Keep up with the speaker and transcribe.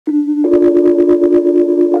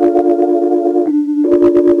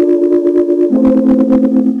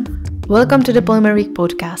Welcome to the Polymer Week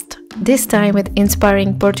podcast, this time with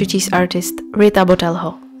inspiring Portuguese artist Rita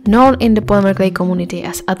Botelho, known in the polymer clay community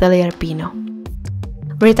as Atelier Piino.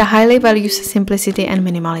 Rita highly values simplicity and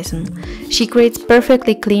minimalism. She creates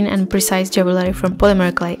perfectly clean and precise jewelry from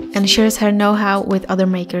polymer clay and shares her know-how with other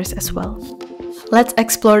makers as well. Let's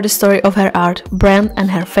explore the story of her art, brand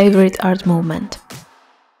and her favorite art movement.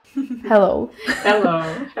 Hello.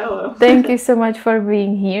 Hello. Thank you so much for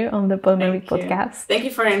being here on the Polymer Week podcast. Thank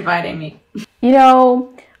you for inviting me. You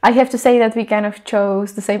know, I have to say that we kind of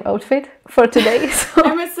chose the same outfit for today. So.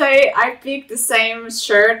 I must say I picked the same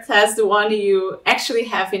shirt as the one you actually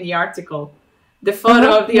have in the article. The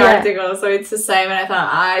photo of the article, so it's the same. And I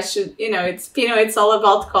thought I should, it's Piino, it's all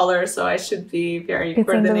about color, so I should be very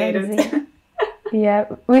coordinated. Yeah,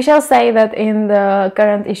 we shall say that in the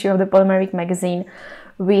current issue of the Polymer Week magazine,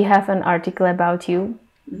 we have an article about you.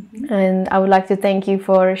 Mm-hmm. And I would like to thank you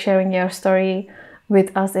for sharing your story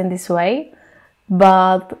with us in this way.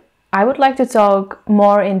 But I would like to talk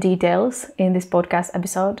more in details in this podcast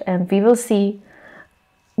episode, and we will see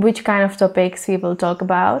which kind of topics we will talk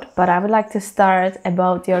about. But I would like to start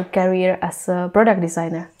about your career as a product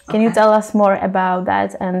designer. Can you tell us more about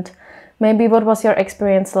that, and maybe what was your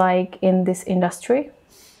experience like in this industry?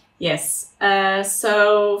 Yes.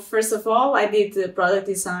 So first of all, I did the product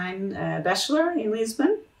design bachelor in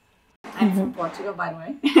Lisbon. I'm from Portugal, by the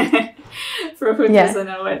way, for who doesn't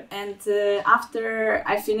know it. And after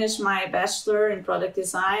I finished my bachelor in product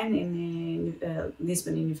design in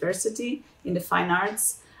Lisbon University in the fine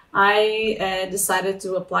arts, I decided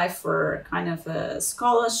to apply for kind of a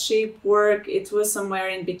scholarship work. It was somewhere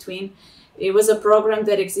in between. It was a program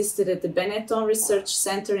that existed at the Benetton Research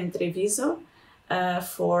Center in Treviso.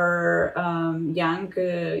 For young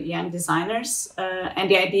designers,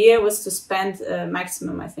 and the idea was to spend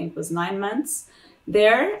maximum, I think, was 9 months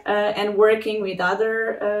there, and working with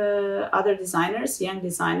other designers, young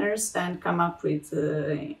designers, and come up with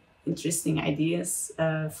interesting ideas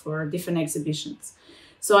for different exhibitions.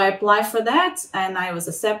 So I applied for that, and I was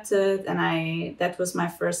accepted, and that was my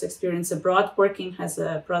first experience abroad working as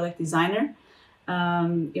a product designer.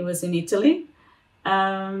 It was in Italy.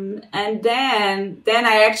 And then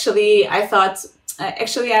I thought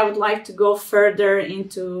I would like to go further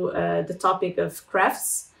into the topic of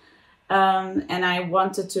crafts, and I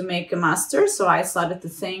wanted to make a master, so I started to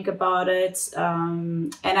think about it,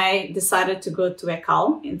 and I decided to go to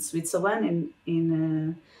ECAL in Switzerland.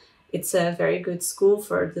 It's a very good school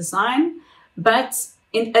for design, but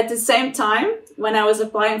at the same time, when I was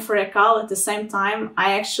applying for ECAL, at the same time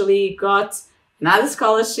I actually got another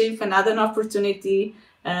scholarship, another opportunity.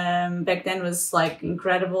 Back then was like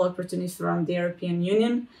incredible opportunity from the European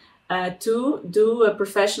Union to do a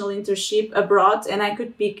professional internship abroad, and I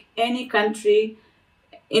could pick any country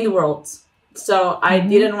in the world. So I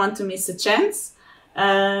didn't want to miss a chance.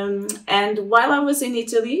 And while I was in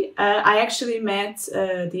Italy, I actually met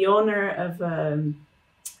the owner of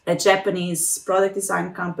a Japanese product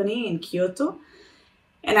design company in Kyoto.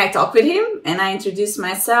 And I talked with him, and I introduced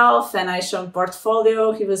myself, and I showed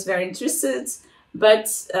portfolio. He was very interested, but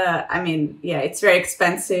it's very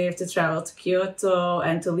expensive to travel to Kyoto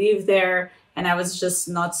and to live there, and I was just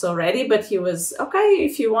not so ready. But he was okay.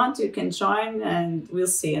 If you want, you can join, and we'll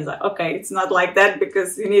see. I was like, okay, it's not like that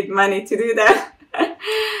because you need money to do that.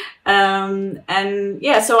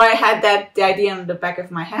 So I had the idea on the back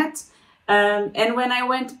of my head. And when I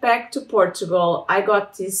went back to Portugal, I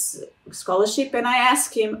got this scholarship, and I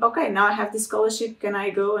asked him, okay, now I have this scholarship, can I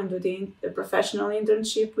go and do the professional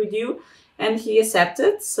internship with you? And he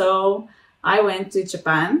accepted. So I went to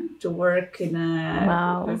Japan to work in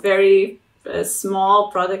a very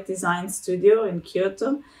small product design studio in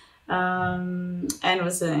Kyoto. And it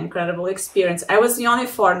was an incredible experience. I was the only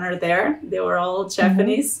foreigner there. They were all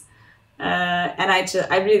Japanese. And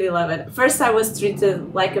I really love it. First, I was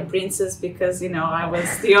treated like a princess because, I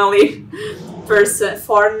was the only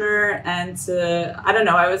foreigner, and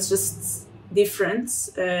I was just different.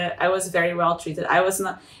 I was very well treated. I was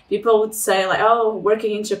not, people would say like, oh,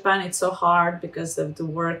 working in Japan, it's so hard because of the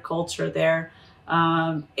work culture there.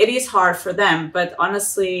 It is hard for them, but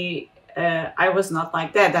honestly, I was not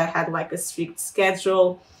like that. I had like a strict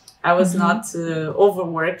schedule. I was not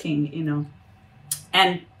overworking,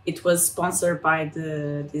 and it was sponsored by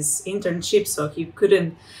this internship, so he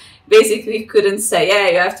couldn't say, yeah,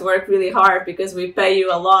 you have to work really hard because we pay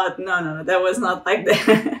you a lot. No, that was not like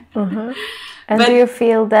that. And do you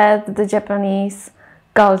feel that the Japanese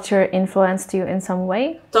culture influenced you in some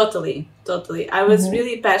way? Totally. I was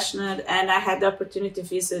really passionate, and I had the opportunity to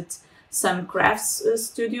visit some crafts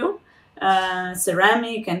studio,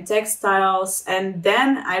 ceramic and textiles, and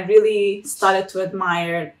then I really started to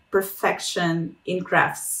admire perfection in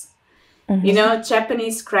crafts. You know,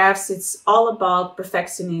 Japanese crafts, it's all about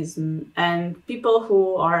perfectionism. And people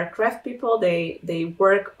who are craft people, they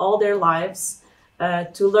work all their lives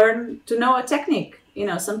to learn, to know a technique, you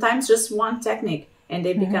know, sometimes just one technique, and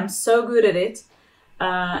they become so good at it.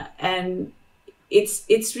 And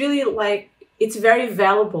it's really like, it's very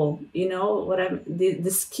valuable, you know,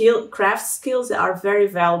 the craft skills are very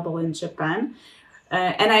valuable in Japan.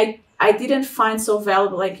 And I didn't find so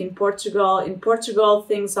valuable like in Portugal. In Portugal,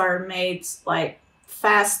 things are made like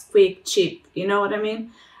fast, quick, cheap. You know what I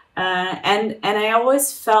mean? And I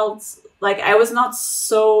always felt like I was not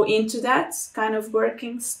so into that kind of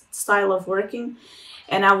style of working.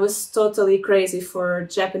 And I was totally crazy for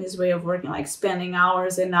Japanese way of working, like spending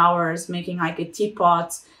hours and hours making like a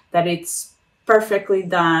teapot that it's perfectly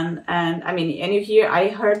done. And I mean, and I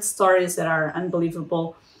heard stories that are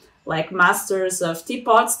unbelievable, like masters of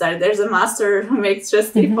teapots, that there's a master who makes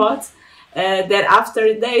just teapots, that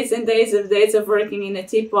after days and days of working in a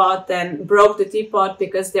teapot, then broke the teapot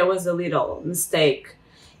because there was a little mistake,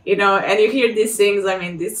 you know. And you hear these things, I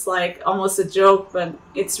mean, it's like almost a joke, but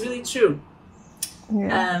it's really true.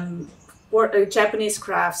 Japanese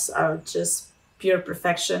crafts are just pure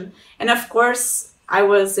perfection. And of course, I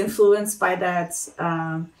was influenced by that.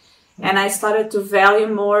 And I started to value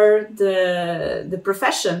more the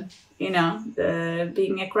profession, you know,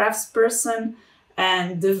 being a craftsperson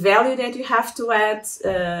and the value that you have to add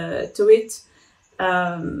to it.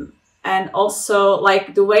 And also,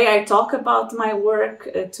 like, the way I talk about my work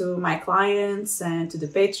to my clients and to the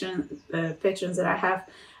patrons that I have,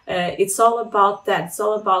 it's all about that. It's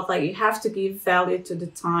all about, like, you have to give value to the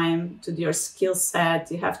time, to your skill set.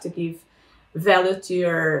 You have to give value to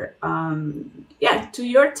your to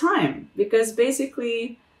your time, because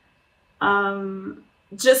basically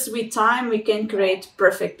just with time we can create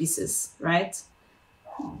perfect pieces, right?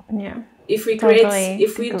 If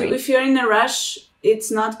you're in a rush,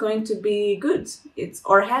 it's not going to be good,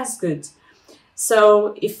 or as good.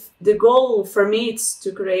 So if the goal for me is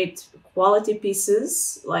to create quality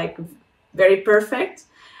pieces, like very perfect,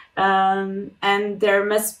 and there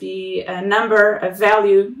must be a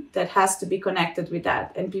value that has to be connected with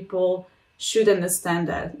that, and people should understand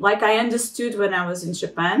that. Like I understood when I was in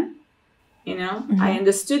Japan, you know, I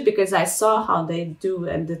understood because I saw how they do,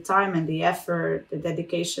 and the time and the effort, the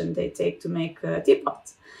dedication they take to make a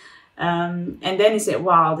teapot. And then you say,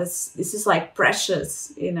 wow, this is like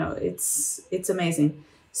precious, you know, it's amazing.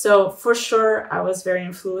 So for sure, I was very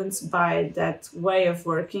influenced by that way of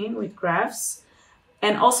working with crafts.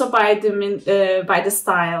 And also by the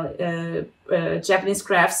style. Japanese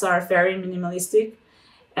crafts are very minimalistic,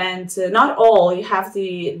 and not all. You have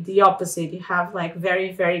the opposite. You have like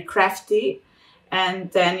very, very crafty, and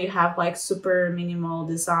then you have like super minimal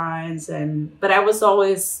designs. But I was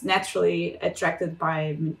always naturally attracted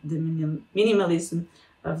by the minimalism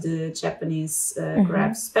of the Japanese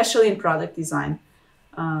crafts, especially in product design.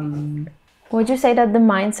 Would you say that the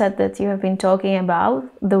mindset that you have been talking about,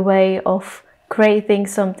 the way of creating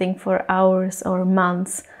something for hours or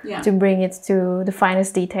months to bring it to the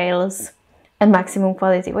finest details and maximum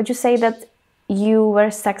quality, would you say that you were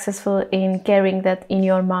successful in carrying that in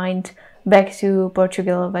your mind back to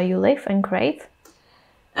Portugal where you live and create?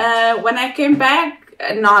 When I came back,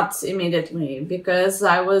 not immediately, because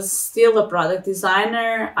I was still a product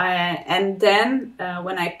designer. And then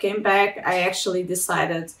when I came back, I actually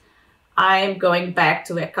decided I'm going back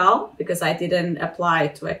to ECAL, because I didn't apply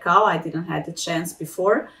to ECAL. I didn't have the chance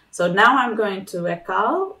before. So now I'm going to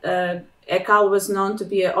ECAL. ECAL was known to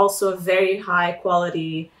be also a very high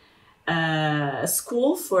quality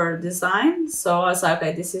school for design. So I was like,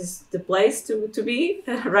 okay, this is the place to be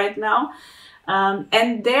right now.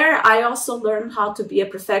 And there I also learned how to be a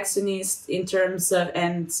perfectionist in terms of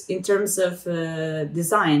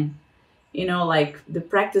design. You know, like the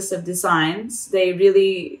practice of designs,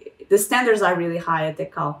 the standards are really high at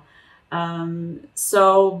ECAL.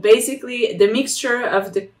 So basically the mixture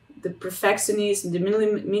of the perfectionism, the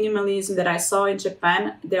minimalism that I saw in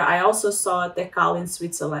Japan, there I also saw at ECAL in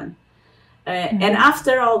Switzerland. And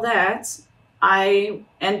after all that, I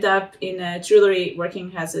end up in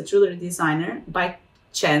working as a jewelry designer by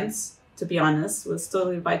chance, to be honest, was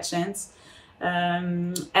totally by chance.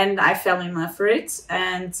 And I fell in love for it.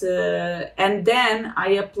 And then I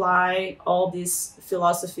apply all these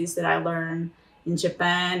philosophies that I learned in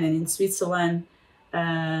Japan and in Switzerland,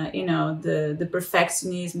 you know, the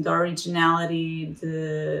perfectionism, the originality,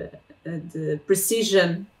 the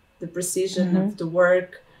precision of the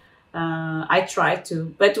work. I try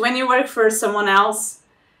to, but when you work for someone else,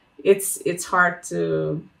 it's hard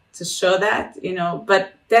to to show that, you know,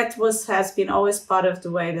 but that has been always part of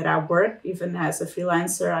the way that I work. Even as a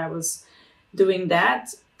freelancer, I was doing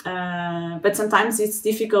that. But sometimes it's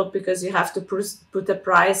difficult because you have to put a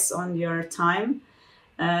price on your time.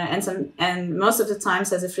 And most of the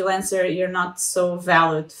times as a freelancer, you're not so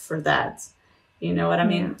valued for that. You know what I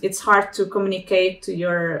mean? It's hard to communicate to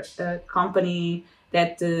your company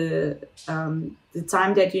that the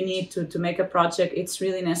time that you need to make a project, it's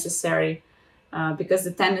really necessary, because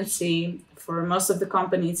the tendency for most of the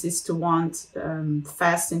companies is to want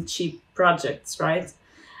fast and cheap projects, right?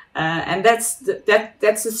 And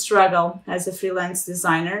that's a struggle as a freelance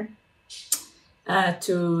designer,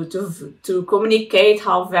 to communicate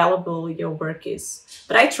how valuable your work is.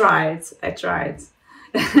 But I tried.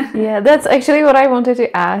 Yeah, that's actually what I wanted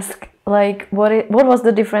to ask. Like, what was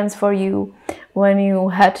the difference for you when you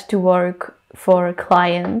had to work for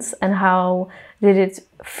clients, and how did it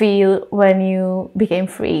feel when you became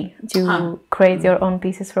free to create your own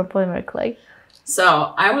pieces from polymer clay?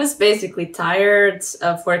 So I was basically tired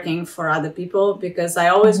of working for other people, because I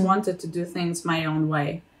always wanted to do things my own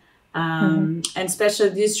way. And especially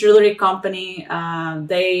this jewelry company,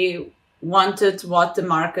 they wanted what the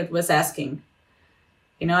market was asking.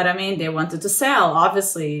 You know what I mean? They wanted to sell,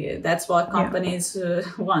 obviously. That's what companies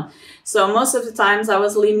want. So most of the times I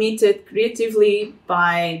was limited creatively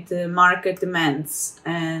by the market demands.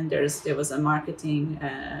 And there was a marketing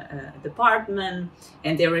department,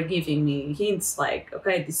 and they were giving me hints like,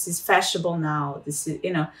 okay, this is fashionable now. This is,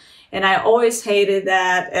 you know, and I always hated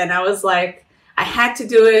that. And I was like, I had to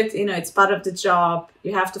do it, you know, it's part of the job.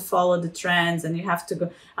 You have to follow the trends, and you have to go.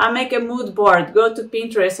 I make a mood board, go to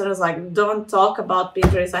Pinterest. And I was like, don't talk about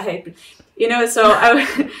Pinterest. I hate it. You know, so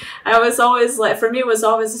I was always like, for me, it was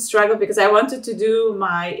always a struggle, because I wanted to do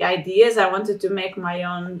my ideas. I wanted to make my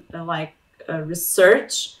own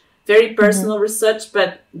research, very personal research,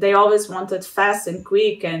 but they always wanted fast and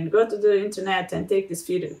quick, and go to the internet and take these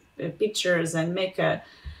few pictures and make a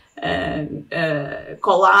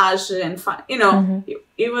collage, and you know,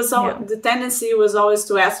 it was all, the tendency was always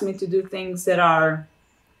to ask me to do things that are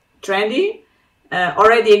trendy,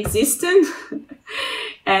 already existent,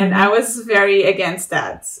 and I was very against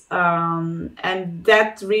that. And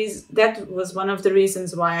that was one of the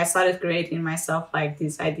reasons why I started creating myself, like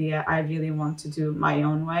this idea. I really want to do my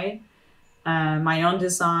own way, my own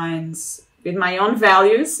designs with my own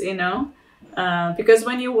values, you know. Because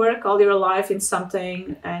when you work all your life in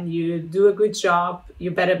something and you do a good job,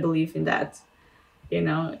 you better believe in that, you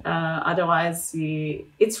know. Otherwise,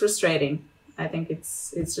 it's frustrating. I think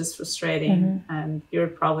it's just frustrating, and you're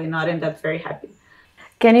probably not end up very happy.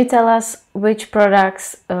 Can you tell us which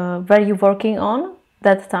products were you working on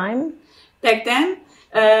that time? Back then,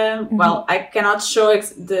 well, I cannot show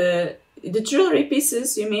the jewelry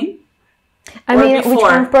pieces. You mean? I mean, which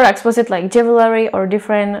kind of products? Was it like jewelry or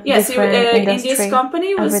different? Yes, different in this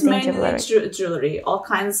company it was mainly jewelry, all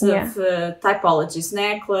kinds of typologies,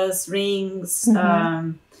 necklace, rings,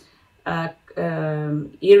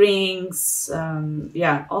 earrings,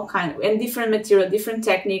 all kinds, and different material, different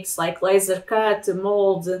techniques like laser cut,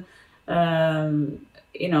 mold,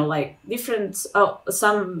 you know, like different,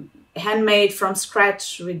 some handmade from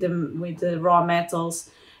scratch with the raw metals.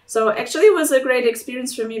 So actually it was a great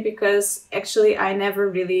experience for me, because actually I never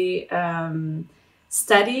really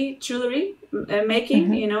studied jewelry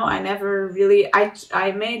making, you know. I never really,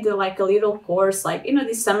 I made like a little course, like, you know,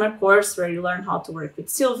 this summer course where you learn how to work with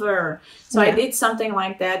silver. So I did something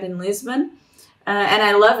like that in Lisbon, and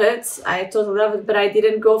I love it. I totally love it, but I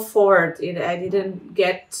didn't go forward. I didn't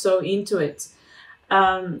get so into it.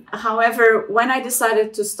 However, when I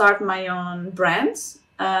decided to start my own brands,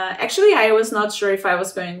 actually, I was not sure if I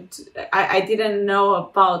was going to. I didn't know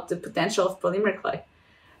about the potential of polymer clay,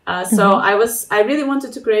 so I really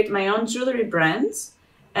wanted to create my own jewelry brands,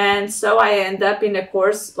 and so I ended up in a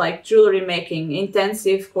course like jewelry making,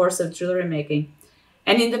 intensive course of jewelry making,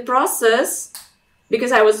 and in the process,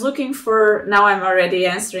 because I was looking for. Now I'm already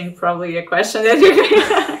answering probably a question that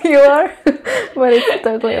you are, but it's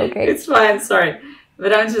totally okay. It's fine, sorry,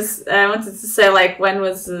 but I wanted to say, like, when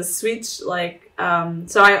was the switch, like.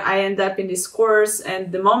 So I ended up in this course,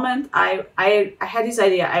 and the moment I had this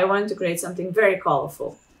idea, I wanted to create something very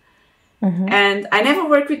colorful. And I never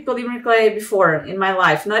worked with polymer clay before in my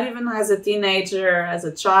life, not even as a teenager, as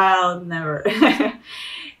a child, never.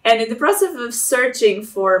 And in the process of searching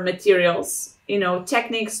for materials, you know,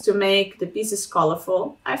 techniques to make the pieces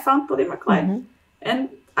colorful, I found polymer clay. And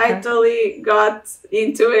I totally got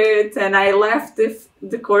into it, and I left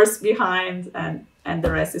the course behind, and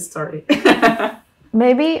the rest is story.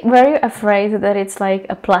 Maybe were you afraid that it's like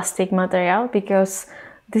a plastic material? Because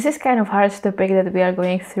This is kind of hard topic that we are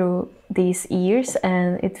going through these years,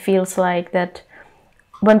 and it feels like that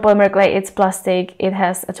when polymer clay it's plastic, it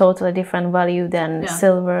has a totally different value than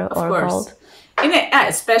silver or gold.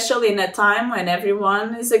 Especially in a time when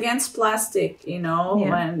everyone is against plastic, you know,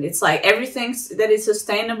 when it's like everything that is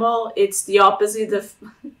sustainable, it's the opposite of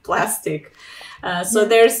plastic. So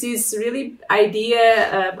there's this really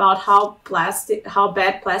idea about how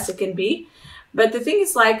bad plastic can be. But the thing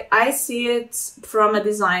is, like, I see it from a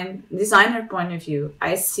designer point of view.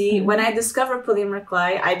 I see, when I discovered polymer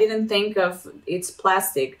clay, I didn't think of it's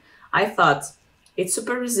plastic. I thought it's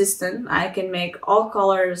super resistant. I can make all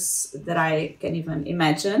colors that I can even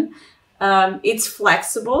imagine. It's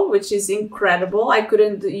flexible, which is incredible. I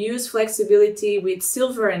couldn't use flexibility with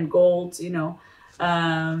silver and gold, you know.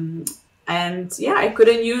 And yeah, I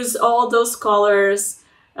couldn't use all those colors.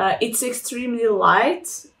 It's extremely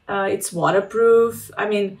light. It's waterproof. I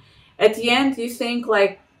mean, at the end, you think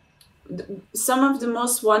like some of the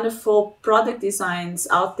most wonderful product designs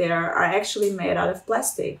out there are actually made out of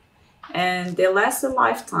plastic, and they last a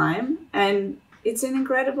lifetime, and it's an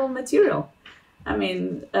incredible material. I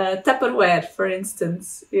mean, Tupperware, for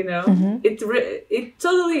instance, you know,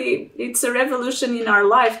 it's a revolution in our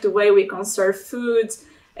life, the way we conserve food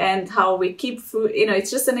and how we keep food. You know,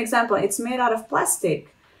 it's just an example. It's made out of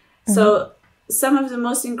plastic. So some of the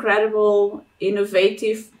most incredible,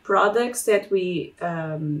 innovative products that we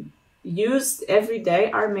use every day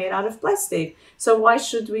are made out of plastic. So why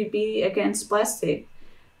should we be against plastic?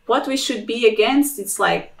 What we should be against, it's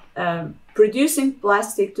like producing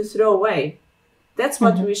plastic to throw away. That's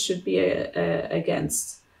what we should be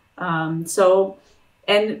against.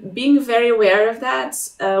 And being very aware of that,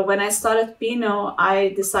 when I started Piino,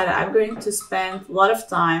 I decided I'm going to spend a lot of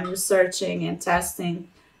time researching and testing.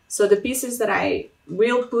 So the pieces that I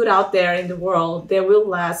will put out there in the world, they will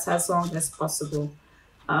last as long as possible.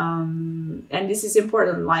 And this is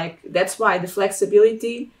important. Like, that's why the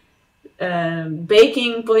flexibility,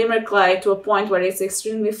 baking polymer clay to a point where it's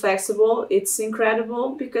extremely flexible, it's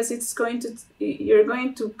incredible, because you're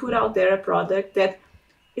going to put out there a product that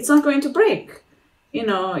it's not going to break. You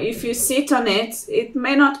know, if you sit on it, it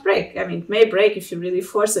may not break. I mean, it may break if you really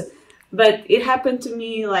force it. But it happened to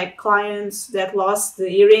me, like clients that lost the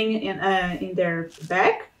earring in their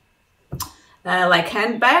bag, like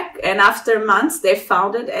handbag, and after months they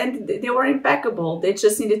found it and they were impeccable. They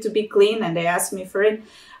just needed to be clean, and they asked me for it.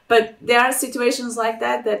 But there are situations like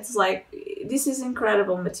that that's like, this is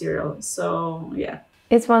incredible material. So yeah,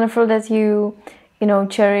 it's wonderful that you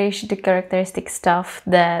cherish the characteristic stuff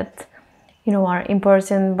that are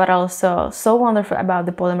important, but also so wonderful about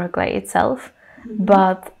the polymer clay itself.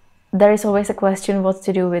 But there is always a question what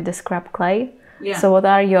to do with the scrap clay. So what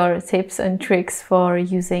are your tips and tricks for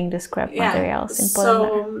using the scrap materials in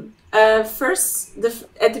polymer? So first,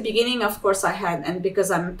 at the beginning, of course, I had, and because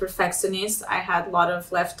I'm a perfectionist, I had a lot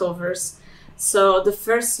of leftovers. So the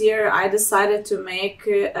first year I decided to make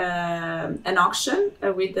an auction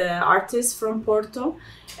with the artist from Porto,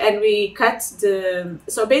 and we cut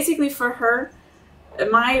so basically for her,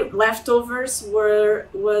 my leftovers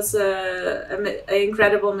was an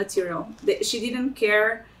incredible material. She didn't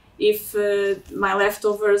care if my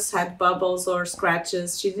leftovers had bubbles or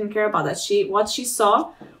scratches. She didn't care about that. What she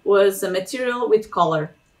saw was a material with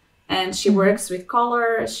color, and she works with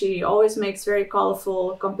color. She always makes very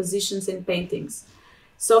colorful compositions in paintings.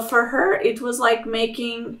 So for her, it was like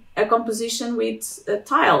making a composition with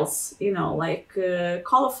tiles, like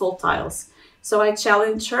colorful tiles. So I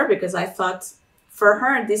challenged her because I thought, for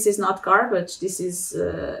her, this is not garbage. This is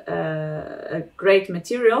a great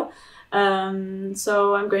material.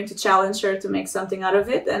 So I'm going to challenge her to make something out of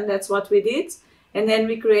it. And that's what we did. And then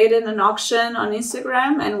we created an auction on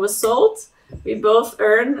Instagram and was sold. We both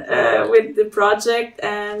earned with the project,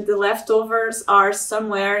 and the leftovers are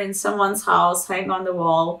somewhere in someone's house, hang on the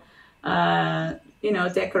wall,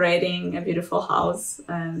 decorating a beautiful house.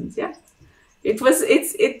 And yeah, it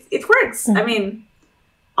works. I mean,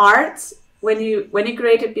 art, when you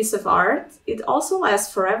create a piece of art, it also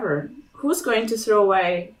lasts forever. Who's going to throw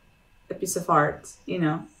away a piece of art,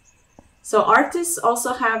 So artists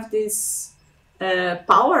also have this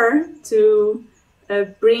power to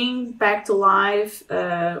bring back to life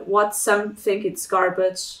what some think it's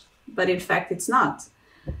garbage, but in fact it's not.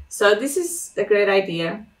 So this is a great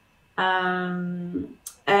idea. And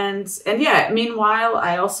yeah, meanwhile,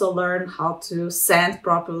 I also learned how to sand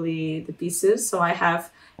properly the pieces. So I have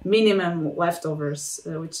minimum leftovers,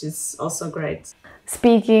 which is also great.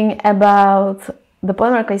 Speaking about the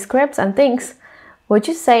polymer clay scraps and things, would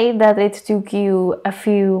you say that it took you a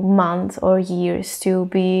few months or years to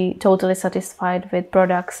be totally satisfied with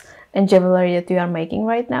products and jewelry that you are making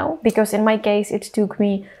right now? Because in my case, it took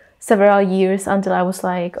me several years until I was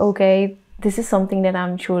like, okay, this is something that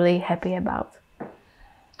I'm truly happy about.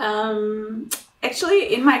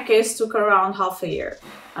 Actually, in my case, took around half a year.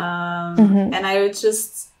 And I would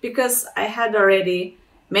just, because I had already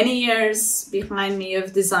many years behind me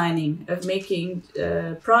of designing, of making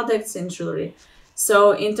products in jewelry.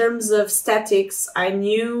 So in terms of aesthetics, I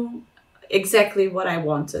knew exactly what I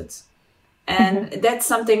wanted. And that's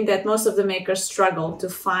something that most of the makers struggle to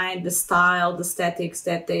find, the style, the aesthetics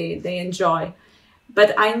that they enjoy.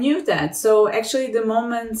 But I knew that. So actually the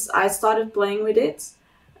moment I started playing with it,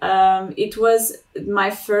 it was, my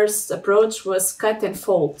first approach was cut and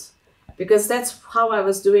fold, because that's how I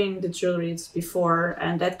was doing the jewelries before,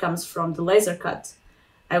 and that comes from the laser cut.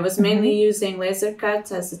 I was mainly using laser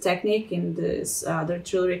cut as a technique in this other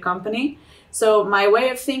jewelry company. So my way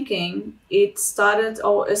of thinking, it started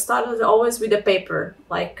always with a paper,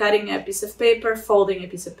 like cutting a piece of paper, folding a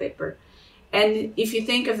piece of paper. And if you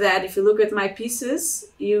think of that, if you look at my pieces,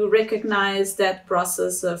 you recognize that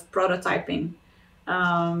process of prototyping.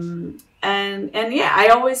 And yeah, I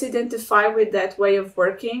always identify with that way of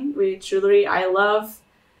working with jewelry. I love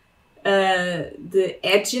the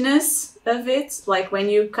edginess of it. Like when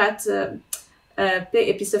you cut a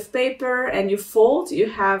piece of paper and you fold, you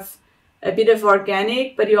have a bit of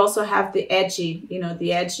organic, but you also have the edgy,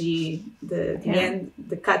 the end,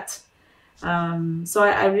 the cut. So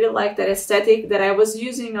I really like that aesthetic that I was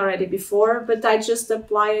using already before, but I just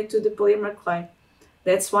apply it to the polymer clay.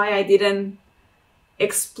 That's why I didn't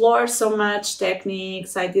explore so much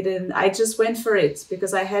techniques. I just went for it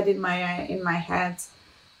because I had in my head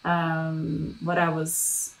what I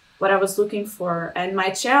was looking for. And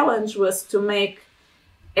my challenge was to make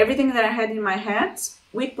everything that I had in my head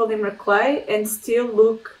with polymer clay and still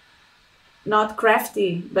look not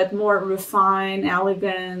crafty, but more refined,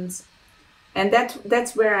 elegant. And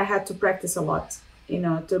that's where I had to practice a lot,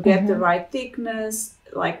 to get the right thickness.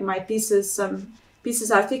 Like my pieces, some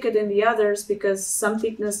pieces are thicker than the others because some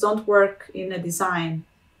thickness don't work in a design.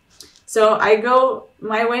 So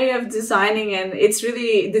my way of designing, and it's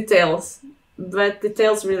really details, but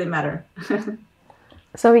details really matter.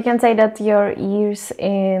 So we can say that your years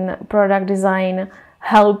in product design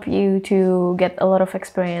help you to get a lot of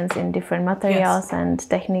experience in different materials and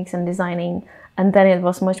techniques and designing. And then it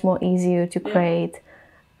was much more easier to create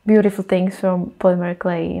beautiful things from polymer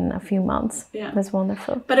clay in a few months. Yeah. That's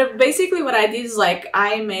wonderful. But basically what I did is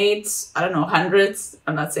I made, I don't know, hundreds,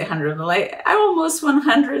 I'm not saying 100, but I almost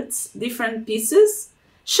 100 different pieces,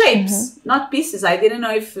 shapes, not pieces. I didn't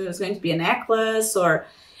know if it was going to be a necklace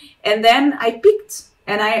and then I picked,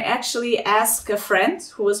 and I actually asked a friend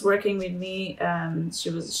who was working with me.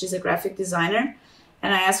 She's a graphic designer.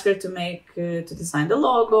 And I asked her to design the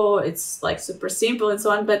logo. It's super simple and so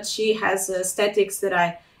on, but she has aesthetics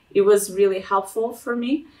that it was really helpful for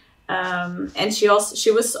me. And she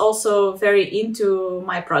was also very into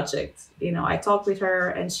my project. I talked with her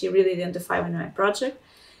and she really identified with my project.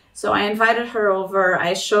 So I invited her over,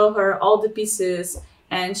 I showed her all the pieces,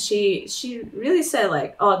 and she really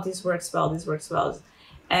said oh, this works well, this works well.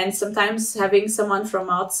 And sometimes having someone from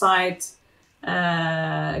outside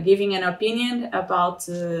giving an opinion about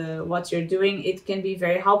what you're doing, it can be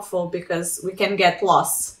very helpful because we can get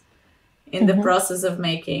lost in the process of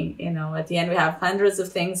making. At the end we have hundreds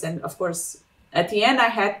of things, and of course at the end I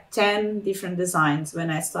had 10 different designs when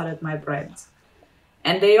I started my brand,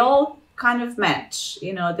 and they all kind of match.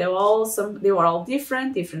 They were all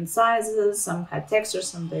different sizes, some had texture,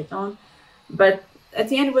 some they don't, but at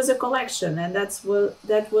the end it was a collection, and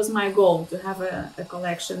that was my goal, to have a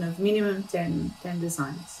collection of minimum 10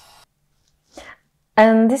 designs.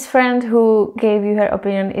 And this friend who gave you her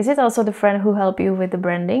opinion, is it also the friend who helped you with the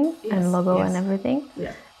branding and logo and everything?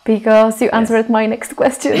 Yeah. Because you answered my next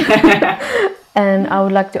question. And I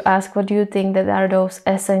would like to ask, what do you think that are those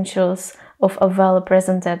essentials of a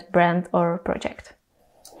well-presented brand or project?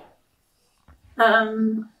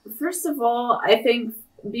 First of all, I think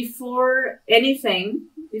before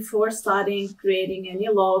starting creating any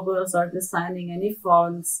logos or designing any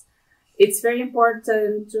fonts, it's very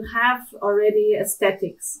important to have already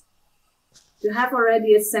aesthetics, to have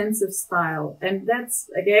already a sense of style. And that's,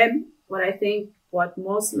 again, what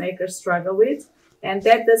most makers struggle with. And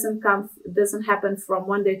that doesn't happen from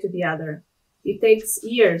one day to the other. It takes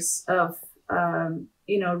years of,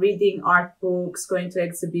 reading art books, going to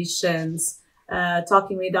exhibitions,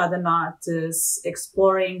 talking with other artists,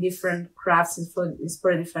 exploring different crafts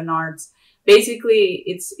for different arts. Basically,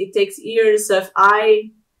 it takes years of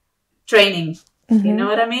eye training. You know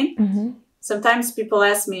what I mean? Sometimes people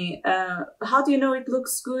ask me, how do you know it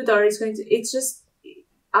looks good or it's going to, it's just,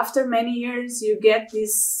 after many years, you get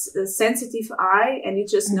this sensitive eye, and you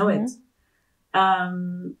just know it.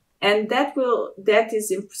 And that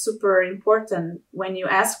is super important when you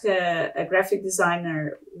ask a graphic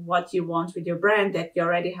designer what you want with your brand, that you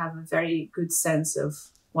already have a very good sense of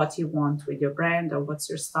what you want with your brand or what's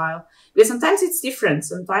your style. Because sometimes it's different.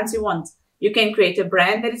 Sometimes you can create a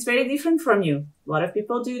brand that is very different from you. A lot of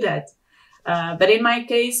people do that. But in my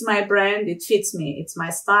case, my brand, it fits me. It's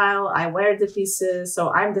my style. I wear the pieces,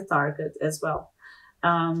 so I'm the target as well.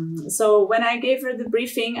 So when I gave her the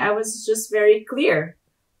briefing, I was just very clear.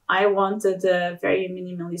 I wanted a very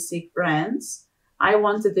minimalistic brand. I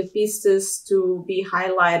wanted the pieces to be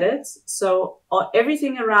highlighted. So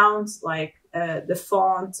everything around, like the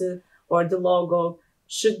font or the logo,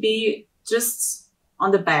 should be just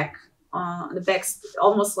on the back,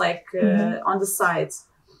 almost like on the sides.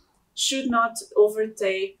 Should not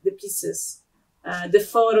overtake the pieces. The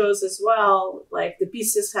photos as well, like the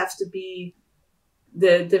pieces have to be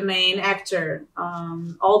the main actor.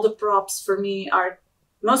 All the props for me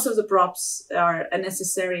most of the props are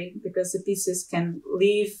unnecessary because the pieces can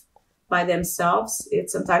leave by themselves.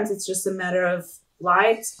 Sometimes it's just a matter of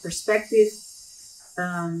light, perspective.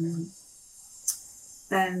 And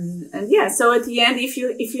yeah, so at the end, if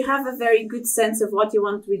you have a very good sense of what you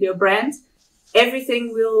want with your brand,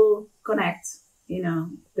 everything will connect. You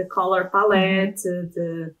know, the color palette,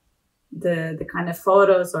 the kind of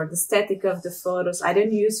photos or the aesthetic of the photos. I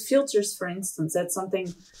don't use filters, for instance. That's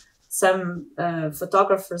something some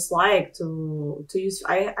photographers like to use.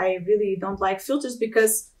 I really don't like filters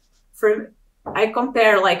because I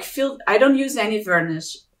compare like I don't use any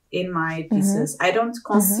varnish in my pieces. I don't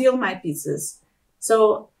conceal my pieces.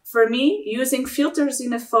 So for me, using filters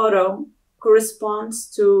in a photo corresponds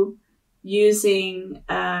to using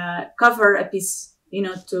cover a piece, you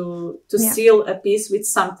know, to seal a piece with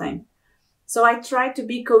something. So I try to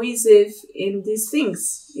be cohesive in these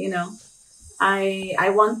things, you know.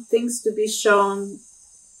 I want things to be shown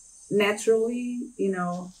naturally, you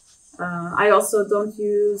know. I also don't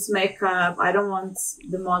use makeup. I don't want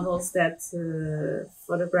the models that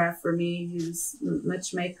photograph for me use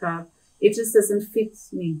much makeup. It just doesn't fit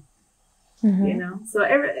me, you know. So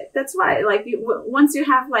that's why, like, once you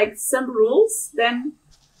have like some rules, then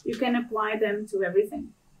you can apply them to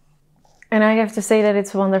everything. And I have to say that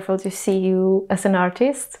it's wonderful to see you as an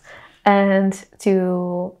artist and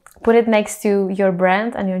to put it next to your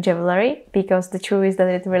brand and your jewelry, because the truth is that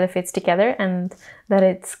it really fits together and that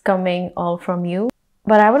it's coming all from you.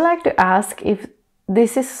 But I would like to ask if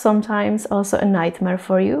this is sometimes also a nightmare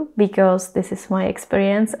for you, because this is my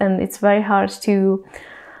experience and it's very hard to,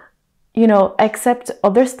 you know, accept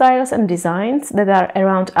other styles and designs that are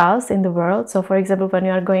around us in the world. So for example, when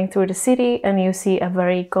you are going through the city and you see a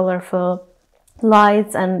very colorful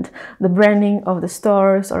lights and the branding of the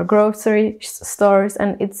stores or grocery stores,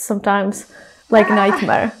 and it's sometimes like a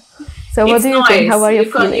nightmare. So what do you think? How are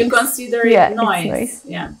you feeling? You consider it noise.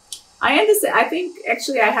 Yeah, I understand. I think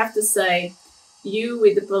actually I have to say, you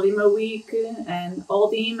with the Polymer Week and all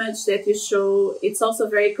the image that you show, it's also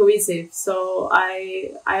very cohesive. So I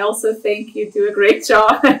also think you do a great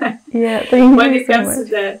job. Yeah, thank you when it so comes much.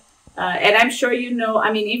 to that. And I'm sure you know,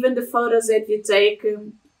 I mean, even the photos that you take,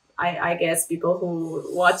 I guess people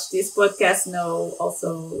who watch this podcast know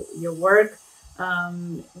also your work.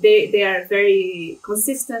 They are very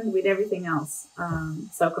consistent with everything else.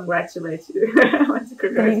 So congratulate you. I want to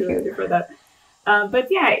congratulate you for that. But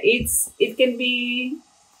yeah, it can be,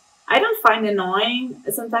 I don't find annoying.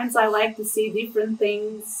 Sometimes I like to see different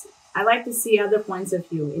things. I like to see other points of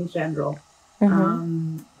view in general.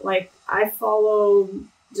 Like I follow,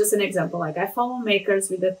 just an example, like I follow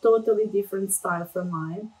makers with a totally different style from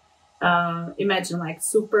mine. Imagine like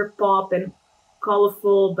super pop and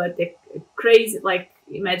colorful, but crazy, like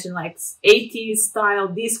imagine like 80s style,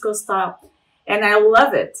 disco style. And I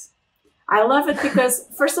love it. I love it because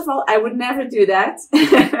first of all, I would never do that.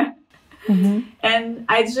 And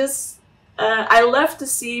I just, I love to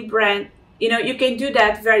see brand, you know, you can do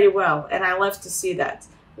that very well. And I love to see that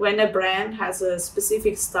when a brand has a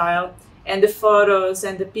specific style and the photos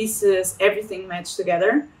and the pieces, everything matched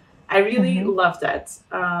together. I really love that.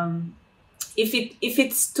 If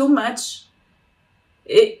it's too much,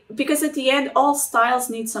 because at the end, all styles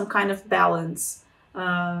need some kind of balance.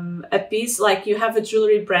 A piece, like you have a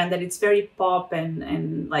jewelry brand that it's very pop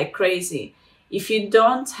and like crazy. If you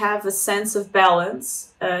don't have a sense of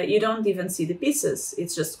balance, you don't even see the pieces.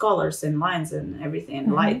 It's just colors and lines and everything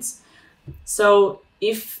and lights. So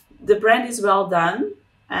if the brand is well done,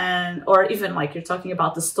 or even like you're talking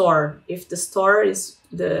about the store, if the store is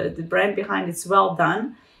the brand behind it's well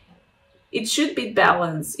done, it should be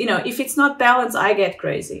balanced. You know, if it's not balanced, I get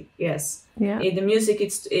crazy. Yes. Yeah. The music,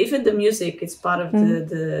 even the music, it's part of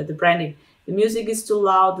the branding. The music is too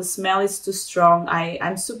loud. The smell is too strong.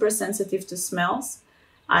 I'm super sensitive to smells.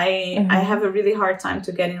 I have a really hard time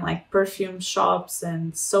to get in like perfume shops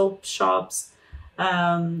and soap shops.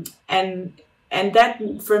 And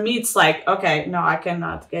that for me, it's like, okay, no, I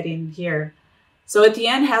cannot get in here. So at the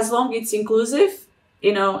end, as long as it's inclusive,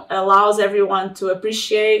 you know, allows everyone to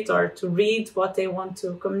appreciate or to read what they want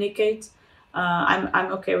to communicate.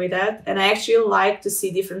 I'm okay with that. And I actually like to see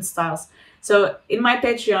different styles. So in my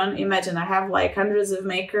Patreon, imagine I have like hundreds of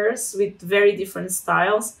makers with very different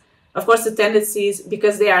styles. Of course, the tendency is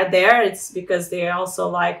because they are there, it's because they also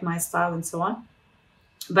like my style and so on.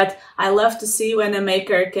 But I love to see when a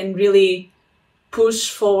maker can really push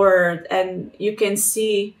forward, and you can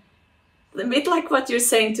see a bit like what you're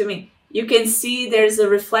saying to me. You can see there's a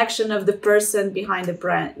reflection of the person behind the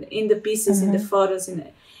brand in the pieces, in the photos,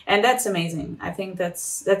 and that's amazing. I think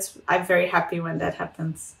that's I'm very happy when that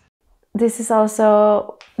happens. This is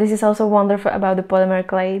also wonderful about the polymer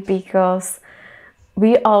clay, because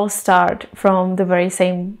we all start from the very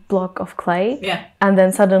same block of clay, and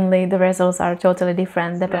then suddenly the results are totally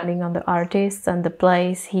different depending on the artist and the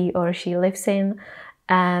place he or she lives in,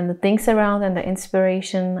 and the things around, and the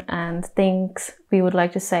inspiration and things we would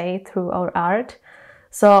like to say through our art.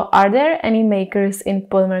 So are there any makers in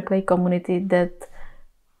polymer clay community that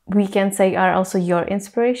we can say are also your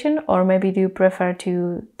inspiration, or maybe do you prefer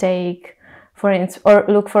to take or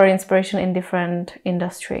look for inspiration in different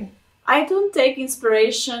industry? I don't take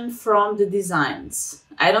inspiration from the designs.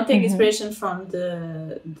 I don't take inspiration from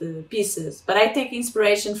the pieces, but I take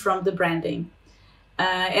inspiration from the branding.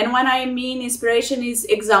 And when I mean inspiration is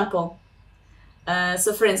example.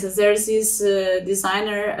 So for instance, there's this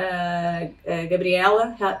designer,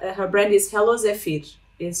 Gabriela, her brand is Hello Zephyr.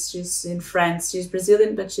 She's in France. She's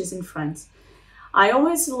Brazilian, but she's in France. I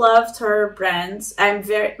always loved her brand.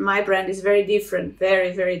 My brand is very different,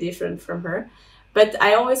 very, very different from her. But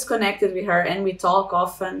I always connected with her, and we talk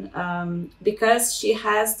often because she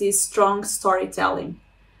has this strong storytelling.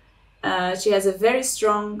 She has a very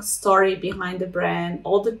strong story behind the brand.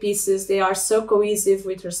 All the pieces, they are so cohesive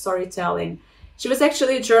with her storytelling. She was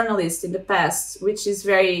actually a journalist in the past, which is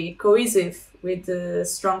very cohesive with the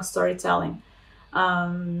strong storytelling.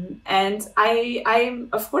 And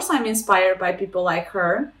of course, I'm inspired by people like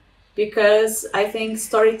her, because I think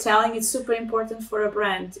storytelling is super important for a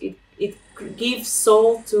brand. It gives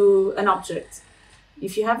soul to an object.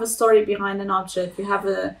 If you have a story behind an object, you have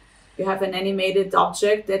an animated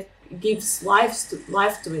object that gives life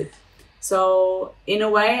to it. So in a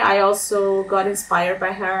way, I also got inspired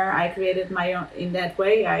by her. I created my own in that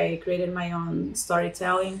way. I created my own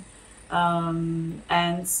storytelling,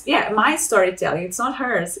 and yeah, my storytelling. It's not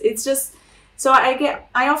hers. It's just so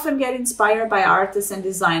I often get inspired by artists and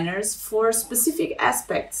designers for specific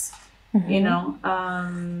aspects. You know.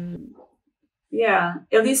 Yeah,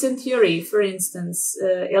 Elise in Theory, for instance,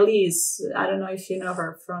 Elise, I don't know if you know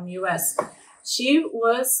her, from US. She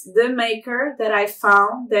was the maker that I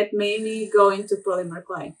found that made me go into polymer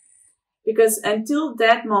clay. Because until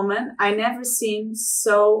that moment, I never seen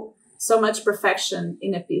so much perfection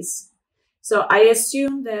in a piece. So I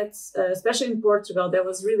assumed that, especially in Portugal, there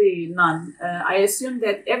was really none. I assumed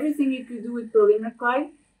that everything you could do with polymer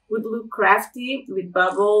clay would look crafty, with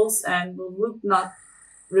bubbles, and would look not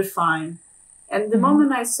refined. And the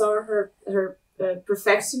moment I saw her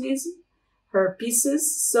perfectionism, her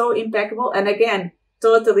pieces so impeccable, and again,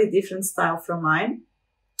 totally different style from mine,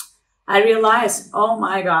 I realized, oh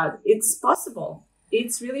my God, it's possible.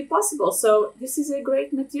 It's really possible. So this is a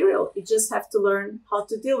great material. You just have to learn how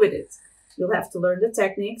to deal with it. You'll have to learn the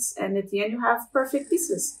techniques, and at the end you have perfect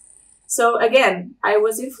pieces. So again, I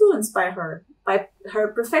was influenced by her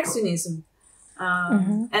perfectionism.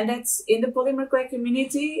 And that's in the polymer clay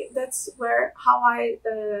community. That's how I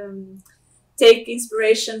take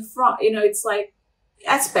inspiration from. You know, it's like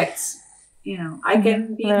aspects. You know, I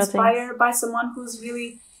can be inspired by someone who's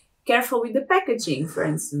really careful with the packaging, for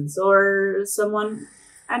instance, or someone,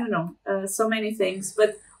 I don't know, so many things.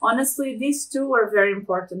 But honestly, these two were very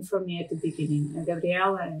important for me at the beginning,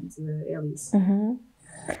 Gabriela and Elise.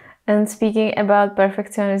 And speaking about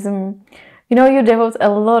perfectionism, you know, you devote a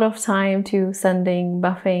lot of time to sanding,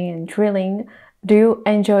 buffing, and drilling. Do you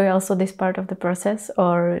enjoy also this part of the process,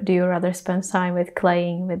 or do you rather spend time with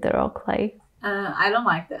claying with the raw clay? I don't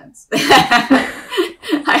like that.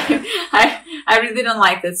 I really don't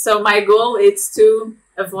like that. So my goal is to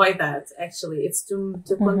avoid that. Actually, it's to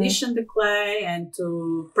condition the clay and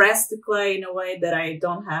to press the clay in a way that I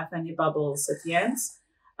don't have any bubbles at the ends.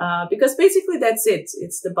 Because basically that's it.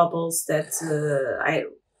 It's the bubbles that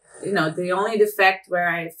the only defect where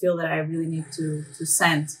I feel that I really need to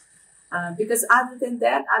sand. Because other than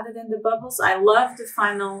that, other than the bubbles, I love the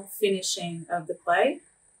final finishing of the clay.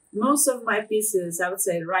 Most of my pieces, I would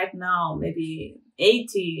say right now, maybe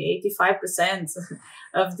 85%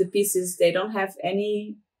 of the pieces, they don't have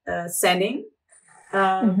any sanding.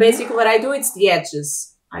 Basically what I do, it's the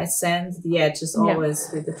edges. I sand the edges always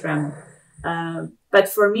with the Dremel. But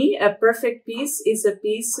for me, a perfect piece is a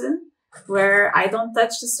piece where I don't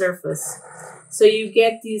touch the surface. So you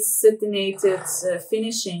get this satinated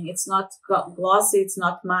finishing. It's not glossy, it's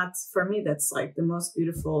not matte. For me, that's like the most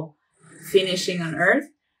beautiful finishing on earth.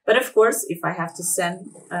 But of course, if I have to sand,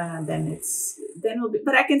 then will be.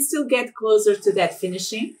 But I can still get closer to that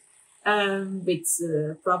finishing with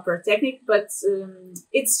proper technique. But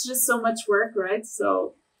it's just so much work, right?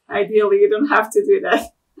 So ideally, you don't have to do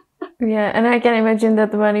that. Yeah, and I can imagine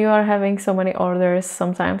that when you are having so many orders,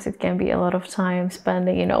 sometimes it can be a lot of time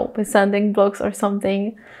spending, with sanding blocks or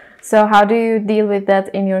something. So how do you deal with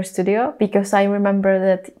that in your studio? Because I remember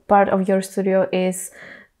that part of your studio is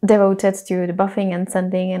devoted to the buffing and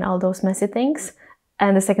sanding and all those messy things.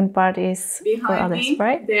 And the second part is behind for others, me,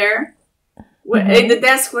 right? There. In the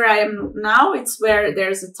desk where I am now, it's where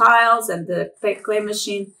there's the tiles and the clay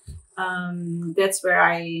machine. That's where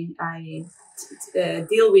I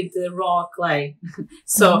deal with the raw clay.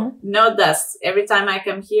 So no dust. Every time I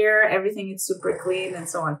come here, everything is super clean and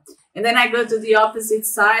so on. And then I go to the opposite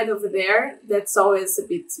side over there. That's always a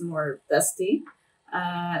bit more dusty.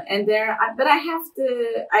 And there, but I have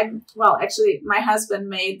actually my husband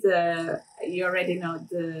made you already know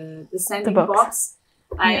the sanding box.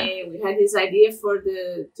 We had this idea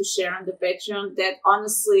to share on the Patreon that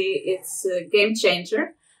honestly it's a game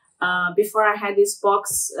changer. Before I had this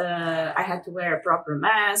box, I had to wear a proper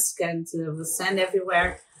mask and was sand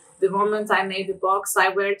everywhere. The moment I made the box, I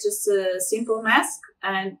wear just a simple mask,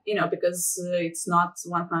 and because it's not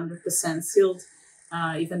 100% sealed,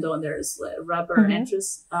 even though there's rubber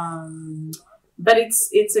entrance. But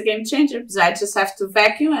it's a game changer because I just have to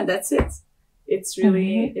vacuum and that's it. It's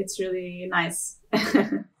really nice.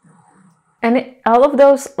 And all of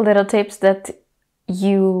those little tips that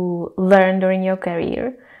you learned during your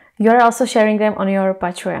career, you're also sharing them on your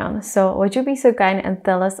Patreon. So would you be so kind and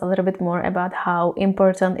tell us a little bit more about how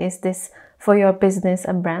important is this for your business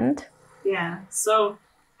and brand? Yeah, so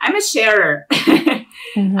I'm a sharer.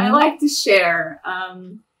 I like to share.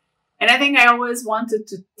 And I think I always wanted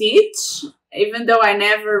to teach, even though I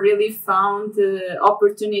never really found the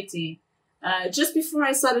opportunity. Just before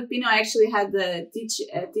I started Piino, I actually had the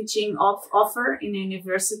teaching offer in a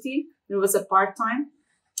university. It was a part-time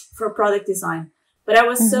for product design. But I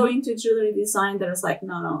was so into jewelry design that I was like,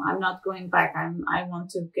 no, I'm not going back. I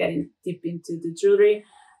want to get deep into the jewelry.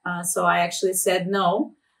 So I actually said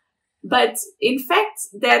no. But in fact,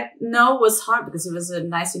 that no was hard because it was a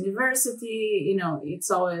nice university.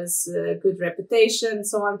 It's always a good reputation and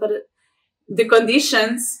so on. But the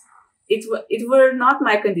conditions, it were not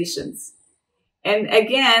my conditions. And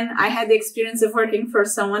again, I had the experience of working for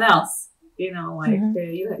someone else. You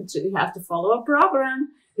have to follow a program.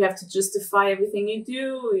 You have to justify everything you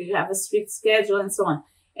do. You have a strict schedule and so on.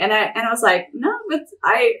 And I was like, no, but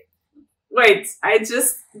I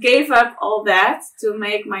just gave up all that to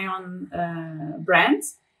make my own brand.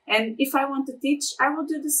 And if I want to teach, I will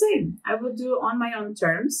do the same. I will do on my own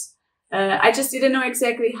terms. I just didn't know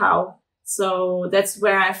exactly how. So that's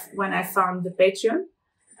when I found the Patreon.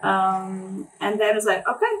 And then I was like,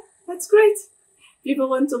 okay, that's great. People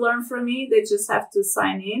want to learn from me. They just have to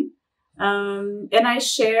sign in. And I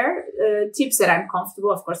share tips that I'm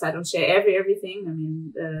comfortable. Of course, I don't share everything. I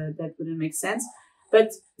mean, that wouldn't make sense. But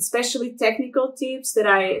especially technical tips that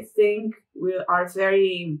I think are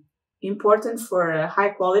very important for high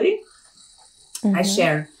quality, I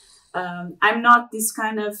share. I'm not this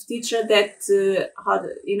kind of teacher that,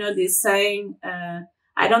 this saying,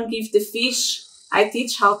 I don't give the fish, I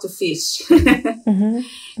teach how to fish.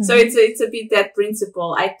 So it's a bit that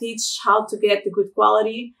principle. I teach how to get the good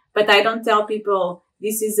quality, but I don't tell people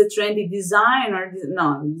this is a trendy design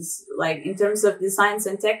like in terms of designs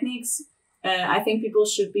and techniques. I think people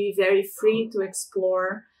should be very free to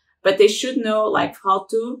explore, but they should know like how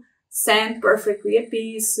to sand perfectly a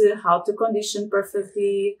piece, how to condition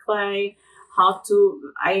perfectly clay,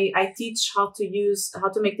 I teach how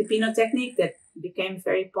to make the Piino technique that became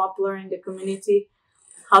very popular in the community,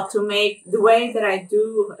 how to make the way that I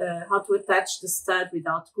do, how to attach the stud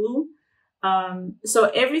without glue. So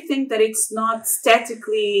everything that it's not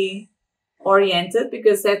statically oriented,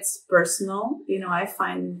 because that's personal, I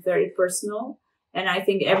find very personal. And I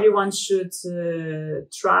think everyone should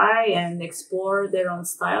try and explore their own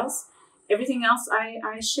styles. Everything else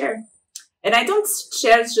I share. And I don't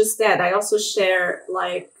share just that. I also share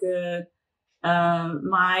like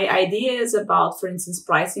my ideas about, for instance,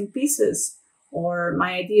 pricing pieces, or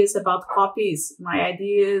my ideas about copies, my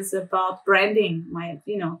ideas about branding,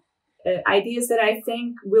 ideas that I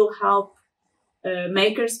think will help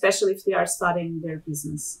makers, especially if they are starting their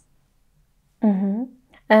business. Mm-hmm.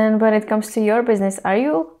 And when it comes to your business, are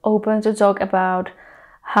you open to talk about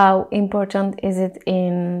how important is it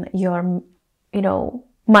in your,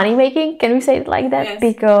 money making? Can we say it like that? Yes.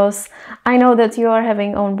 Because I know that you are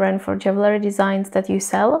having own brand for jewelry designs that you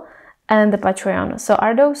sell and the Patreon. So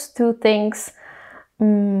are those two things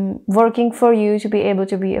working for you to be able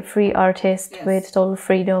to be a free artist with total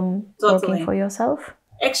freedom, working for yourself?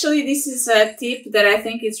 Actually, this is a tip that I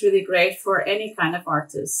think is really great for any kind of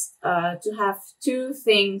artist, to have two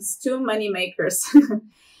money makers.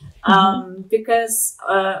 Because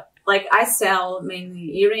like I sell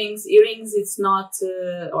mainly earrings. Earrings, it's not,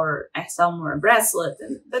 or I sell more a bracelet,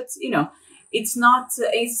 but it's not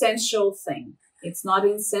an essential thing. It's not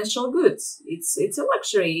an essential goods. It's a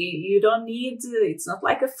luxury. You don't need. It's not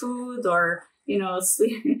like a food or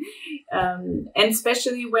sleep. And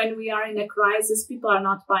especially when we are in a crisis, people are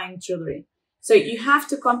not buying jewelry. So you have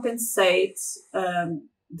to compensate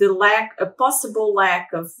a possible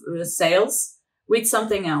lack of sales with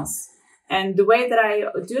something else. And the way that I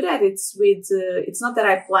do that, it's not that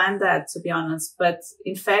I plan that, to be honest, but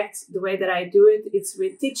in fact, the way that I do it, it's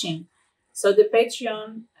with teaching. So the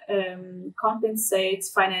Patreon compensates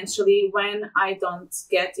financially when I don't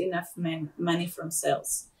get enough money from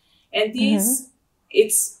sales. And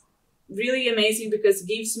it's really amazing because it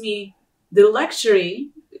gives me the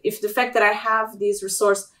luxury, if the fact that I have this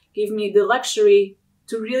resource give me the luxury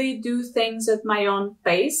to really do things at my own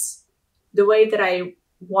pace, the way that I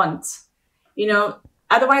want.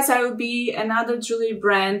 Otherwise I would be another jewelry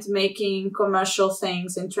brand making commercial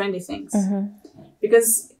things and trendy things.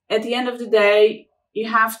 Because at the end of the day, you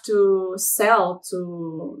have to sell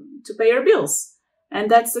to pay your bills. And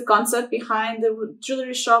that's the concept behind the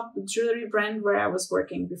jewelry brand where I was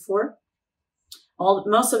working before.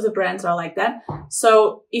 Most of the brands are like that.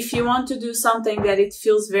 So if you want to do something that it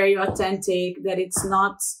feels very authentic, that it's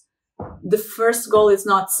not, the first goal is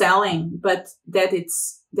not selling, but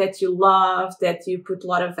that you love, that you put a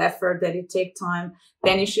lot of effort, that you take time,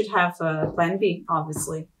 then you should have a plan B,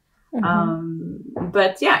 obviously.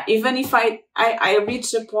 But yeah, even if I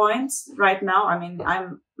reach a point right now, I mean,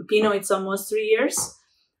 I'm Piino, it's almost 3 years.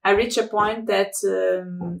 I reach a point that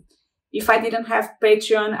if I didn't have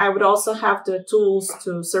Patreon, I would also have the tools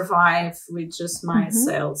to survive with just my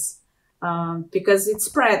sales. Because it's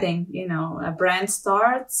spreading, a brand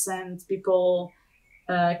starts and people,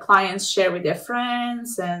 clients share with their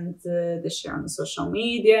friends and they share on social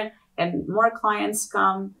media and more clients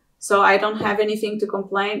come. So I don't have anything to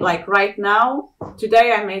complain. Like right now,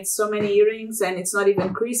 today I made so many earrings and it's not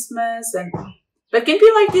even Christmas, but can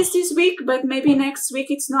be like this week, but maybe next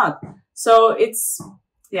week it's not. So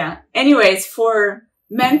anyways, for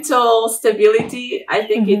mental stability, I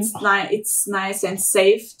think it's nice and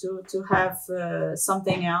safe to have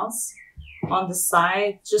something else on the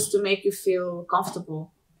side just to make you feel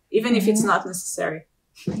comfortable, even if it's not necessary.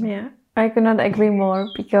 Yeah, I could not agree more,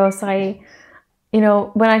 because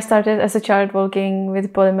when I started as a child working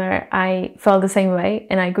with Polymer, I felt the same way,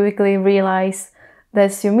 and I quickly realized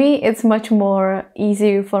that to me it's much more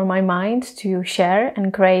easy for my mind to share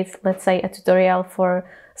and create, let's say, a tutorial for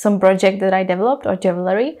some project that I developed or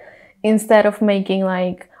jewelry, instead of making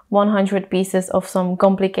like 100 pieces of some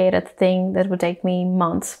complicated thing that would take me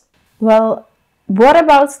months. Well, what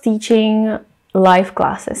about teaching live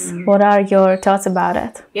classes? What are your thoughts about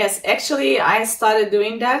it? Yes, actually, I started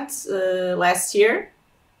doing that last year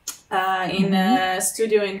in a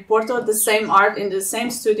studio in Porto. In the same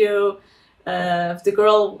studio, the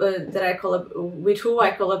girl with who I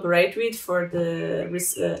collaborate with for the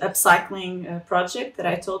upcycling project that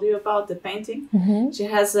I told you about, the painting. She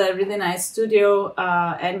has a really nice studio,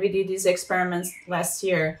 and we did these experiments last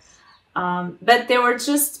year. But they were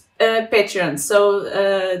just Patreon. So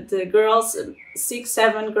the girls,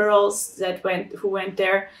 6-7 girls who went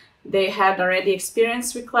there, they had already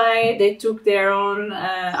experience with clay. They took their own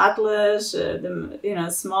atlas,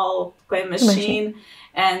 small clay machine,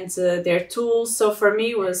 and their tools. So for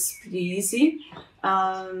me, it was pretty easy.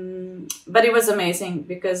 But it was amazing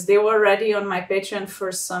because they were already on my Patreon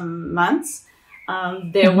for some months.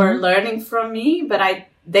 They were learning from me, but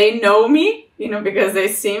they know me, because they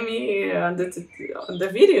see me on the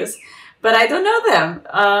videos, but I don't know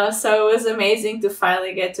them. So it was amazing to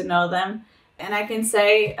finally get to know them. and I can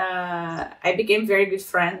say I became very good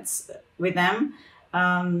friends with them.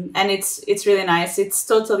 And it's really nice. It's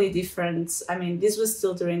totally different. I mean, this was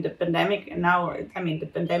still during the pandemic, and now, I mean, the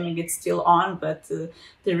pandemic is still on, but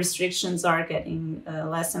the restrictions are getting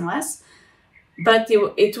less and less. But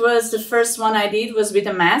it was the first one I did was with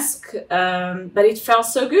a mask, but it felt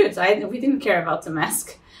so good. We didn't care about the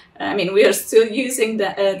mask. I mean, we are still using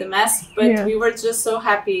the mask, but we were just so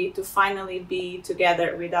happy to finally be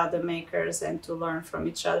together with other makers and to learn from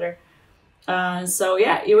each other. So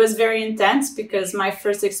yeah, it was very intense because my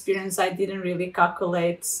first experience, I didn't really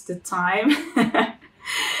calculate the time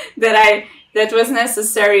that was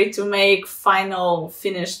necessary to make final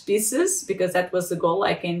finished pieces, because that was the goal,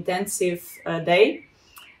 like an intensive day.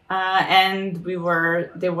 And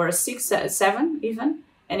there were 6, 7 even,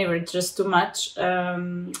 and it were just too much.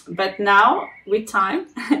 But now with time,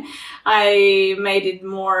 I made it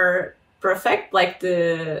more perfect, like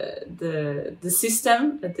the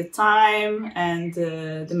system at the time and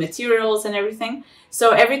the materials and everything.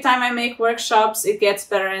 So every time I make workshops, it gets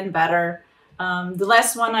better and better. The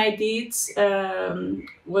last one I did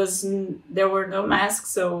there were no masks,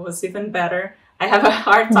 so it was even better. I have a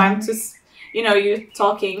hard time to, you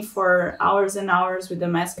talking for hours and hours with the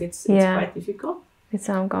mask. It's quite difficult. It's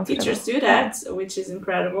uncomfortable. Teachers do that, which is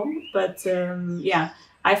incredible. But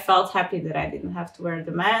I felt happy that I didn't have to wear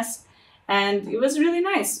the mask. And it was really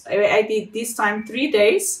nice. I did this time 3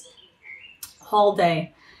 days, whole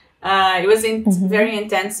day. It was very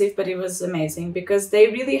intensive, but it was amazing because they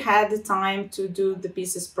really had the time to do the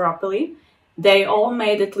pieces properly. They all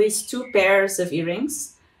made at least 2 pairs of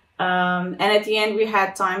earrings. And at the end, we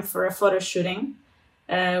had time for a photo shooting,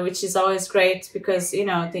 which is always great because,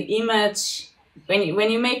 the image, when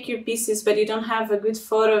you make your pieces, but you don't have a good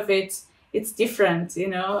photo of it, it's different,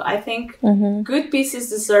 I think good pieces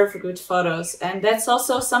deserve good photos. And that's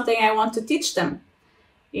also something I want to teach them.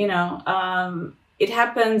 It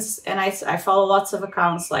happens, and I follow lots of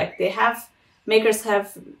accounts, like makers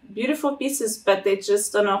have beautiful pieces, but they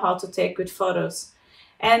just don't know how to take good photos.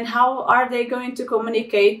 And how are they going to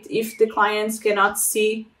communicate if the clients cannot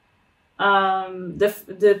see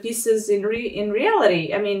the pieces in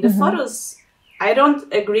reality? I mean, the photos, I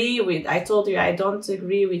don't agree with, I told you, I don't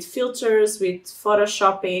agree with filters, with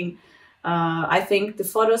photoshopping. I think the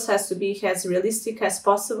photos has to be as realistic as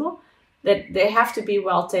possible, that they have to be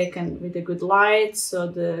well taken with a good light, so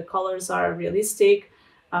the colors are realistic.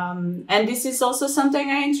 And this is also something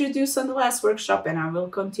I introduced on the last workshop, and I will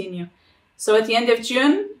continue. So at the end of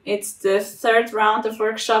June, it's the 3rd round of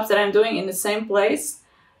workshops that I'm doing in the same place.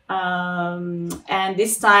 And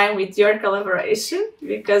this time with your collaboration,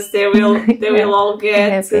 because they will all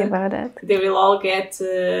get happy about it. They will all get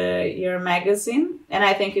your magazine, and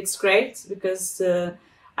I think it's great because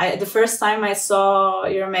the first time I saw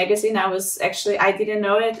your magazine, I didn't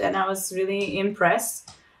know it, and I was really impressed.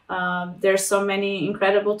 There's so many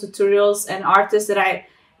incredible tutorials and artists that I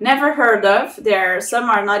never heard of. Some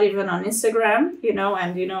are not even on Instagram,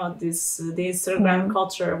 and the Instagram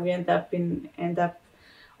culture, we end up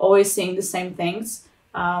always seeing the same things.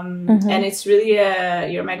 And it's really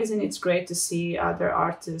your magazine. It's great to see other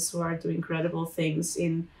artists who are doing incredible things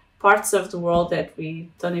in parts of the world that we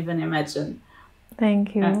don't even imagine.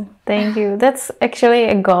 Thank you. Thank you. That's actually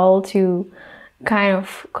a goal, to kind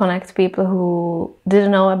of connect people who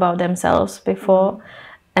didn't know about themselves before.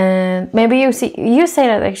 And maybe you say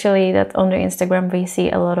that actually, that on the Instagram we see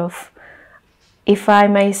a lot of, if I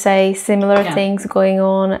may say, similar things going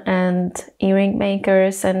on, and earring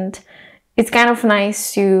makers, and it's kind of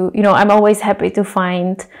nice to, I'm always happy to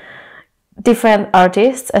find different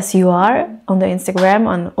artists as you are on the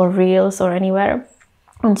Instagram or Reels or anywhere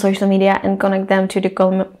on social media, and connect them to the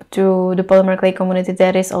polymer clay community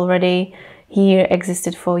that is already here,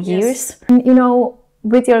 existed for years. And,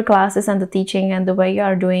 with your classes and the teaching and the way you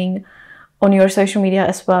are doing on your social media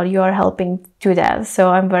as well, you are helping to that. So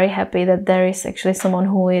I'm very happy that there is actually someone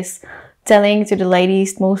who is telling to the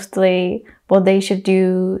ladies mostly what they should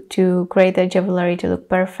do to create their jewelry to look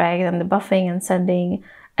perfect, and the buffing and sanding.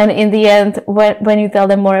 And in the end, when you tell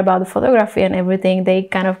them more about the photography and everything, they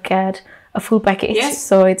kind of get a full package.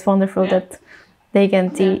 So it's wonderful that they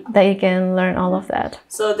can learn all of that.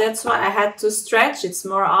 So that's why I had to stretch. It's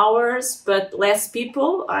more hours, but less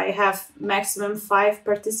people. I have maximum 5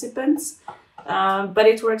 participants, but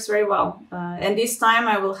it works very well. And this time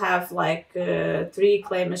I will have 3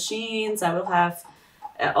 clay machines. I will have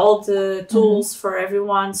all the tools for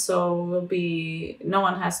everyone, so no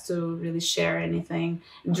one has to really share anything.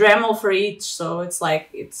 Dremel for each, so it's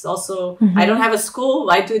also I don't have a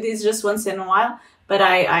school. I do this just once in a while, but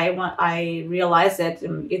I realize that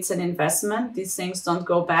it's an investment. These things don't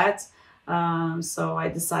go bad. So I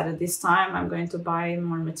decided this time I'm going to buy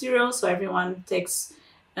more materials, so everyone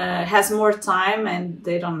has more time and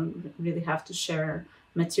they don't really have to share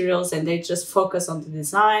materials, and they just focus on the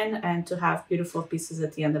design and to have beautiful pieces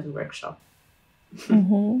at the end of the workshop.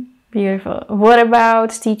 Beautiful. What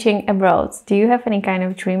about teaching abroad? Do you have any kind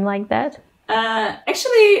of dream like that?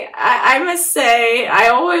 Actually, I must say, I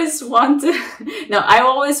always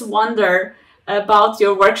wonder about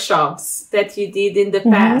your workshops that you did in the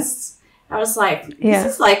past. I was like, this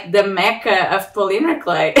is like the mecca of polymer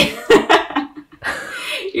clay.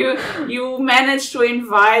 You managed to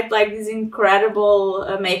invite like these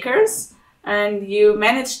incredible makers, and you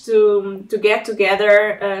managed to get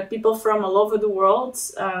together people from all over the world.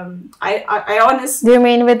 I honestly... Do you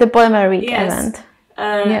mean with the Polymer Week event?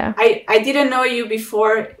 I didn't know you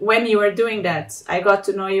before when you were doing that. I got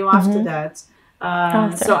to know you after that.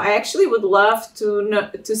 So I actually would love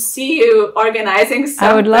to see you organizing something.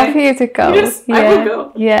 I would love you to come. Yes, I will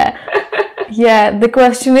go. Yeah, the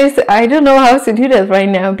question is, I don't know how to do that right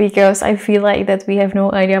now, because I feel like that we have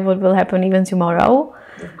no idea what will happen even tomorrow.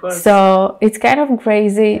 Of course. So it's kind of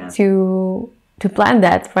crazy to plan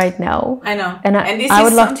that right now. I know. And I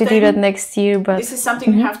would love to do that next year, but... This is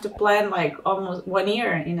something you have to plan like almost 1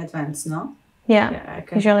 year in advance, no? Yeah,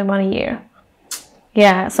 usually 1 year.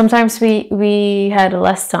 Yeah, sometimes we had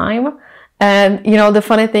less time. And, you know, the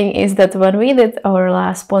funny thing is that when we did our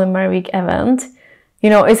last Polymer Week event, you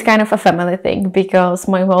know, it's kind of a family thing, because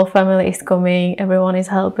my whole family is coming, everyone is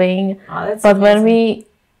helping. Oh, that's but amazing.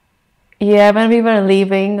 when we were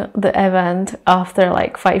leaving the event after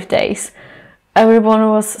like 5 days, everyone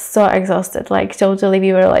was so exhausted, like totally,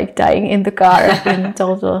 we were like dying in the car in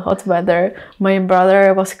total hot weather. My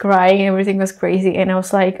brother was crying, everything was crazy, and I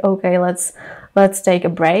was like, okay, let's take a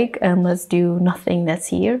break and let's do nothing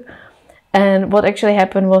this year. And what actually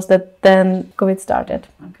happened was that then COVID started.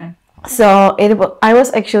 Okay. So I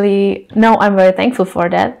was actually, now I'm very thankful for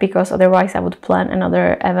that, because otherwise I would plan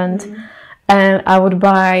another event and I would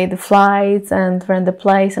buy the flights and rent the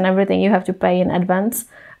place and everything. You have to pay in advance,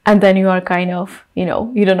 and then you are kind of, you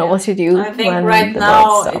know, you don't know what to do. I think right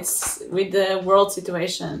now it's with the world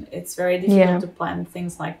situation, it's very difficult to plan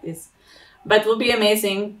things like this. But it will be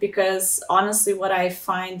amazing, because honestly what I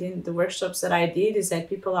find in the workshops that I did is that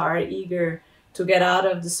people are eager to get out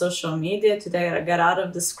of the social media, to get out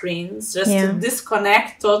of the screens, just to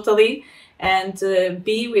disconnect totally and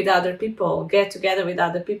be with other people, get together with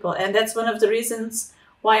other people. And that's one of the reasons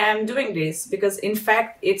why I'm doing this, because in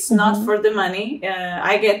fact, it's not for the money.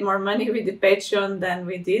 I get more money with the Patreon than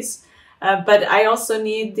with this, but I also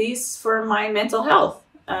need this for my mental health.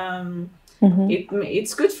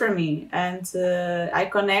 It's good for me, and I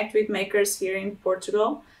connect with makers here in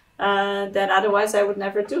Portugal that otherwise I would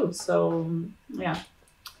never do. So yeah.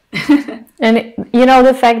 And you know,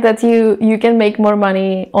 the fact that you can make more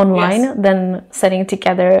money online than setting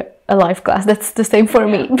together a live class, that's the same for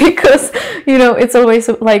me, because you know, it's always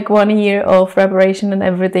like 1 year of preparation and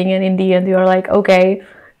everything, and in the end you're like, okay,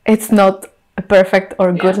 it's not a perfect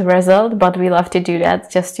or good result, but we love to do that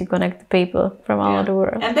just to connect the people from all over the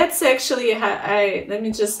world. And that's actually let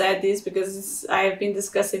me just add this, because I've been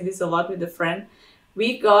discussing this a lot with a friend.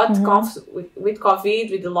 We got with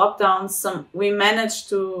COVID, with the lockdowns, we managed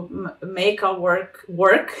to make our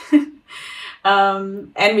work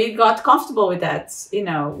and we got comfortable with that. You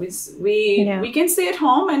know, we can stay at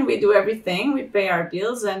home and we do everything, we pay our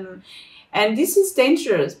bills, and this is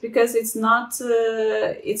dangerous, because it's not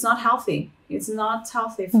healthy. It's not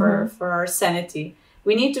healthy for our sanity.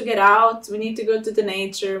 We need to get out, we need to go to the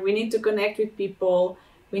nature, we need to connect with people.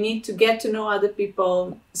 We need to get to know other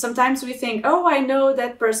people. Sometimes we think, oh, I know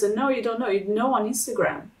that person. No, you don't know. You know on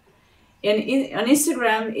Instagram. And on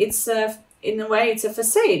Instagram, it's in a way, it's a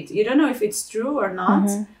facade. You don't know if it's true or not.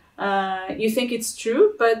 You think it's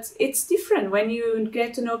true, but it's different. When you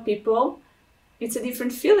get to know people, it's a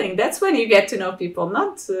different feeling. That's when you get to know people,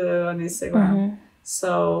 not on Instagram.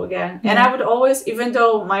 So, yeah. And I would always, even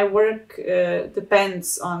though my work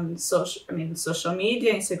depends on social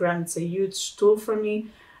media, Instagram, it's a huge tool for me.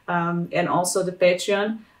 And also the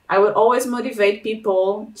Patreon, I would always motivate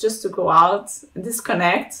people just to go out and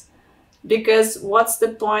disconnect, because what's the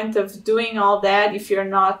point of doing all that if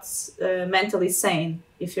you're not mentally sane,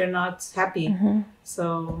 if you're not happy?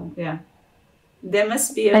 So yeah, there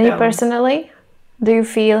must be a balance. And you personally, do you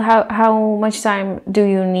feel how much time do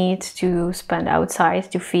you need to spend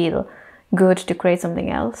outside to feel good, to create something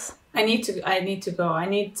else? I need to go. I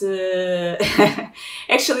need to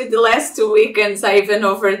actually the last 2 weekends I even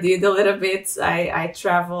overdid a little bit. I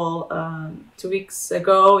traveled 2 weeks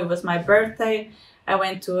ago. It was my birthday. I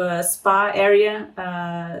went to a spa area,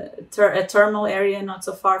 a thermal area not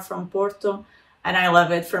so far from Porto, and I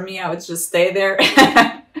love it. For me, I would just stay there.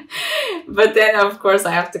 But then, of course,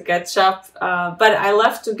 I have to catch up. But I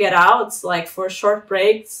love to get out, like for short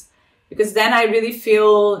breaks, because then I really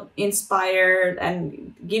feel inspired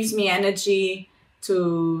and gives me energy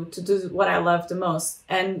to do what I love the most.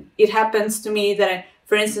 And it happens to me that,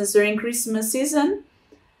 for instance, during Christmas season,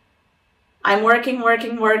 I'm working.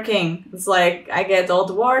 It's like I get all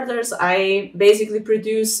the orders. I basically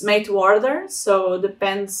produce made to order. So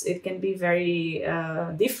depends, it can be very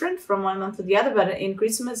different from one month to the other, but in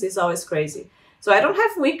Christmas it's always crazy. So I don't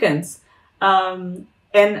have weekends. And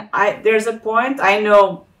there's a point, I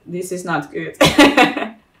know this is not good.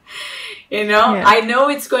 You know, yeah. I know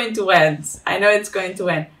it's going to end.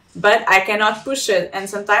 But I cannot push it. And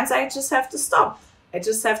sometimes I just have to stop. I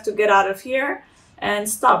just have to get out of here and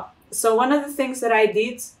stop. So one of the things that I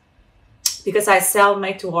did, because I sell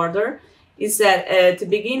made to order, is that at the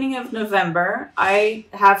beginning of November, I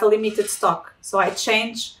have a limited stock. So I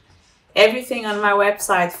change everything on my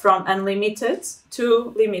website from unlimited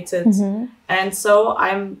to limited. Mm-hmm. And so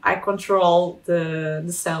I control the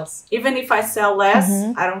sales. Even if I sell less,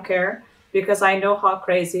 mm-hmm. I don't care, because I know how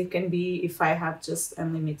crazy it can be if I have just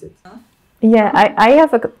unlimited. Yeah, I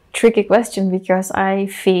have a tricky question, because I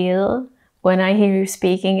feel, when I hear you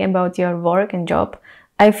speaking about your work and job,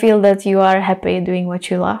 I feel that you are happy doing what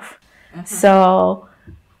you love. Uh-huh. So,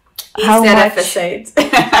 how much?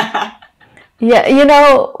 Yeah, you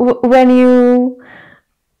know, when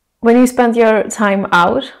you spend your time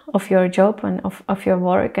out of your job and of your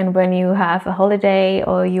work, and when you have a holiday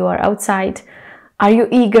or you are outside, are you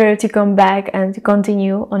eager to come back and to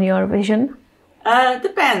continue on your vision?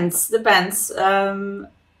 Depends.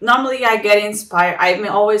 Normally I get inspired. I'm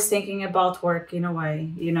always thinking about work in a way.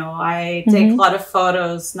 You know, I take mm-hmm. a lot of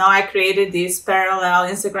photos. Now I created this parallel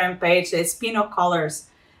Instagram page. It's Piino Colors,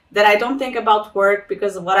 that I don't think about work,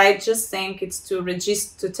 because what I just think is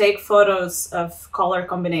to take photos of color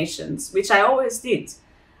combinations, which I always did.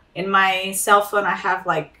 In my cell phone, I have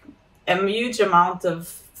like a huge amount of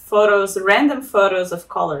photos, random photos of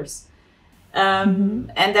colors.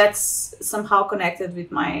 Mm-hmm. And that's somehow connected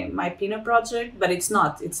with my Piino project, but it's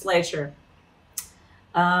not, it's leisure.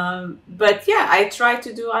 But yeah, I try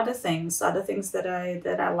to do other things that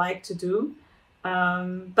I like to do.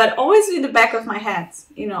 But always in the back of my head,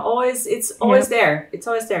 you know, it's always there. It's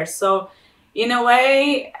always there. So in a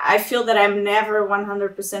way, I feel that I'm never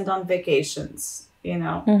 100% on vacations, you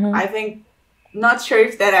know. Mm-hmm. I think, not sure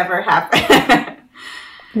if that ever happened.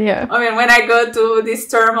 Yeah. I mean, when I go to this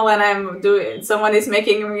thermal and someone is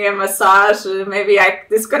making me a massage, maybe I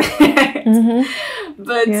disconnect. Mm-hmm.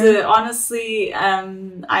 But honestly,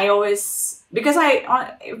 I always, because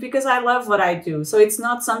I love what I do. So it's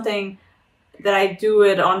not something that I do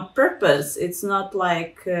it on purpose. It's not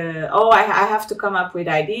like, I have to come up with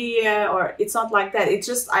idea, or it's not like that. It's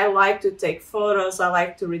just, I like to take photos. I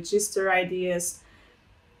like to register ideas,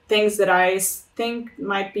 things that I think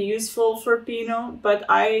might be useful for Piino, but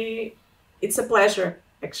it's a pleasure,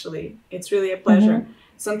 actually. It's really a pleasure. Mm-hmm.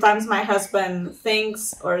 Sometimes my husband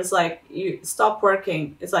thinks, or is like, you stop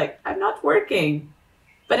working. It's like, I'm not working,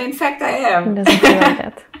 but in fact I am. It doesn't feel like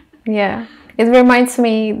that. Yeah. It reminds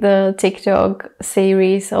me the TikTok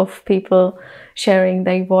series of people sharing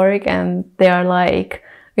their work, and they are like,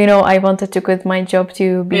 you know, I wanted to quit my job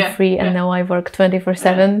to be free, and now I work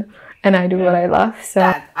 24/7. Yeah. And I do what I love. So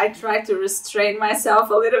I try to restrain myself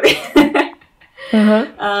a little bit.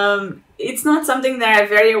 Uh-huh. It's not something that I'm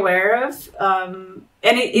very aware of.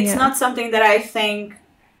 And it's not something that I think,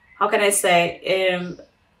 how can I say,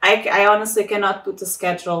 I honestly cannot put a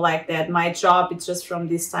schedule like that. My job is just from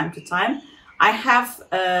this time to time. I have,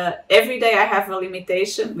 every day I have a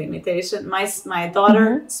limitation. My daughter,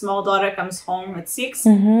 mm-hmm. small daughter, comes home at 6.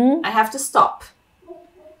 Mm-hmm. I have to stop.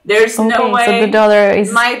 There's no way. So the daughter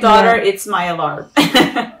is my daughter. It's my alarm.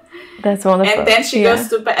 That's wonderful. And then she goes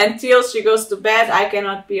to bed. Until she goes to bed, I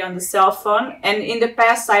cannot be on the cell phone. And in the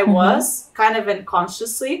past, I was kind of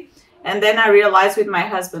unconsciously. And then I realized with my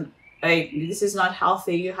husband, hey, this is not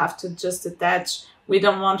healthy. You have to just attach. We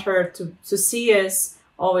don't want her to see us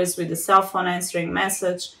always with the cell phone answering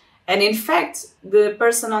message. And in fact, the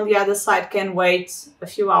person on the other side can wait a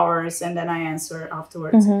few hours and then I answer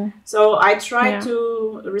afterwards. Mm-hmm. So I try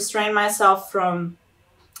to restrain myself from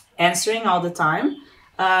answering all the time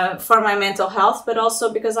for my mental health, but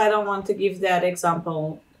also because I don't want to give that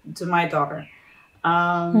example to my daughter.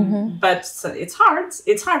 But it's hard.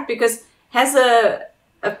 It's hard because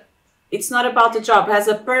it's not about the job. As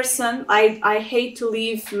a person, I hate to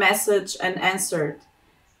leave message unanswered.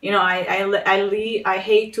 You know, I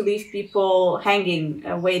hate to leave people hanging,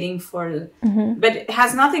 waiting for. But it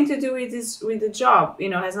has nothing to do with the job. You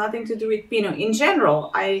know, it has nothing to do with Piino. In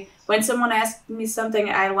general, when someone asks me something,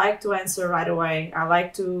 I like to answer right away. I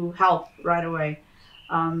like to help right away.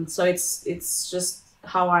 So it's just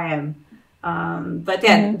how I am. But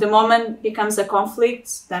yeah, the moment becomes a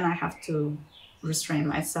conflict, then I have to restrain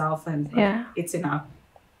myself, and it's enough.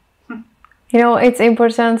 You know, it's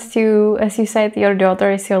important to, as you said, your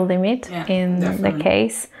daughter is your limit in definitely. the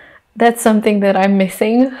case. That's something that I'm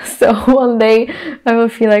missing. So one day I will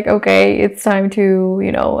feel like, okay, it's time to,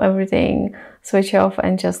 you know, everything switch off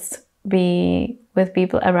and just be with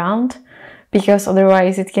people around. Because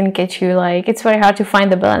otherwise it can get you, like, it's very hard to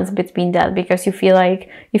find the balance between that, because you feel like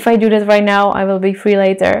if I do that right now, I will be free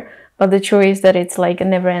later. But the truth is that it's like a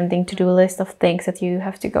never-ending to-do list of things that you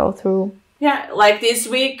have to go through. Yeah, like this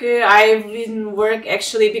week I didn't work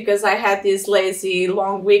actually because I had these lazy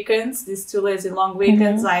long weekends, these 2 lazy long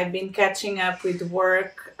weekends. I've been catching up with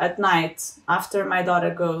work at night after my daughter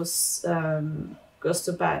goes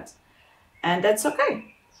to bed. And that's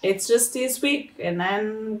okay. It's just this week and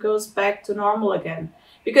then goes back to normal again.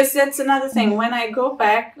 Because that's another thing. When I go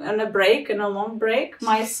back on a break, on a long break,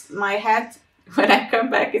 my head, when I come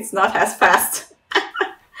back, it's not as fast.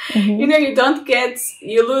 You know,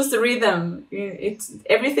 you lose the rhythm.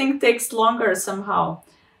 Everything takes longer somehow.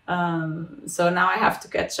 So now I have to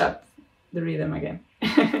catch up the rhythm again.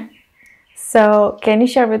 So can you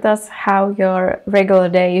share with us how your regular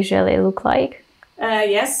day usually look like?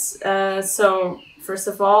 Yes. So first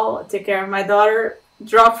of all, take care of my daughter,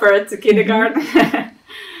 drop her to kindergarten.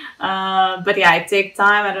 But yeah, I take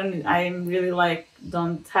time. I'm really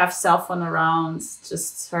don't have cell phone around. It's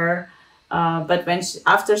just her. But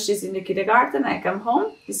after she's in the kindergarten, I come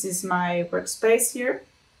home. This is my workspace here.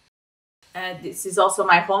 This is also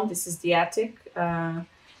my home. This is the attic. And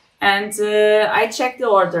I check the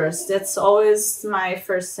orders. That's always my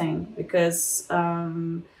first thing, because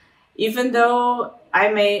even though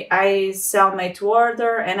I sell made to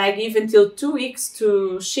order and I give until 2 weeks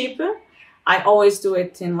to ship, I always do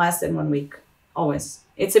it in less than 1 week. Always.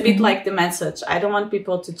 It's a bit like the message. I don't want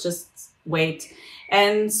people to just wait.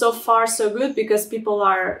 And so far, so good, because people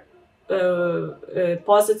are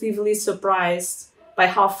positively surprised by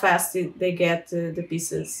how fast they get the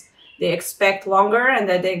pieces. They expect longer, and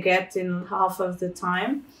that they get in half of the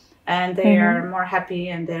time, and they are more happy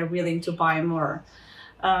and they're willing to buy more.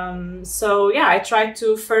 So yeah, I try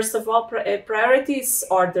to, first of all, priorities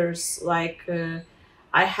orders.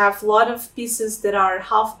 I have a lot of pieces that are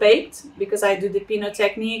half-baked, because I do the Piino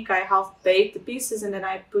technique. I half-bake the pieces and then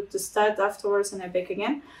I put the stud afterwards and I bake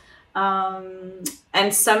again.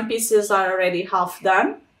 And some pieces are already half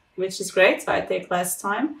done, which is great, so I take less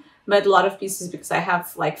time. But a lot of pieces, because I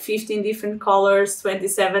have like 15 different colors,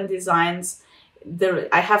 27 designs.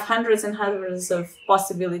 I have hundreds and hundreds of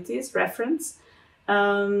possibilities, reference.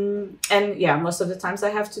 And yeah, most of the times I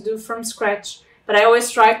have to do from scratch. But I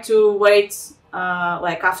always try to wait.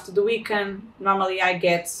 After the weekend, normally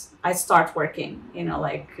I start working, you know,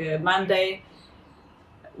 Monday,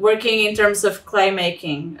 working in terms of clay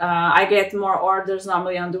making. I get more orders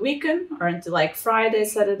normally on the weekend or until like Friday,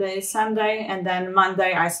 Saturday, Sunday. And then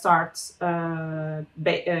Monday I start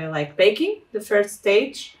baking the first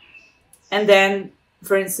stage. And then,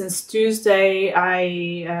 for instance, Tuesday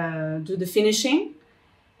I do the finishing.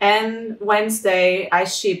 And Wednesday I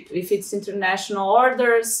ship. If it's international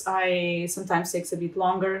orders, I sometimes takes a bit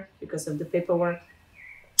longer because of the paperwork.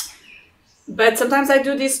 But sometimes I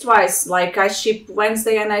do this twice. Like I ship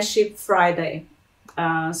Wednesday and I ship Friday.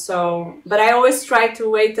 But I always try to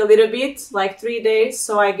wait a little bit, like 3 days,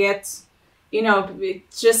 so I get, you know, it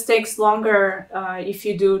just takes longer if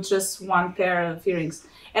you do just one pair of earrings.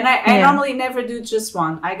 And I normally never do just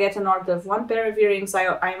one. I get an order of 1 pair of earrings.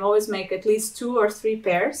 I always make at least 2 or 3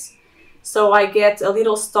 pairs. So I get a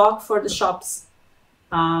little stock for the shops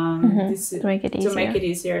to make it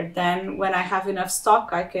easier. Then when I have enough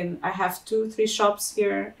stock, I have 2-3 shops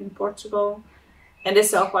here in Portugal. And they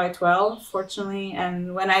sell quite well, fortunately.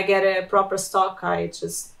 And when I get a proper stock, I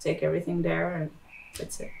just take everything there and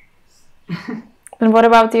that's it. And what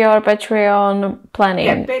about your Patreon planning?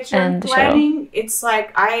 Yeah, Patreon planning, it's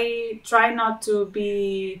like I try not to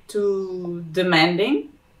be too demanding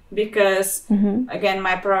because, again,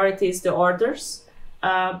 my priority is the orders.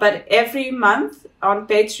 But every month on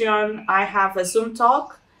Patreon, I have a Zoom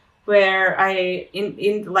talk where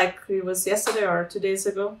like it was yesterday or 2 days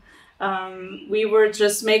ago, we were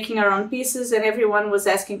just making our own pieces and everyone was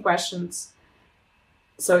asking questions.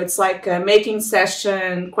 So it's like a making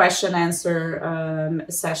session, question answer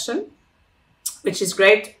session. which is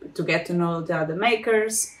great to get to know the other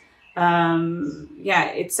makers. Yeah,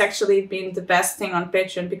 it's actually been the best thing on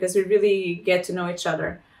Patreon because we really get to know each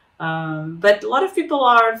other. But a lot of people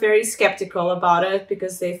are very skeptical about it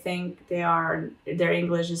because they think their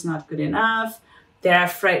English is not good enough. They're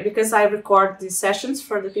afraid because I record these sessions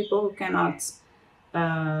for the people who cannot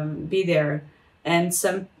be there. And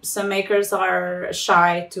some makers are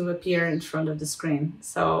shy to appear in front of the screen.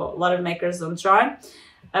 So a lot of makers don't try.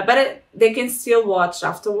 But they can still watch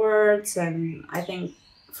afterwards. And I think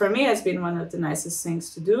for me, it's been one of the nicest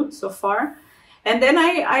things to do so far. And then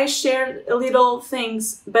I share little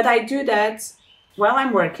things, but I do that while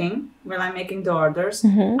I'm working, while I'm making the orders.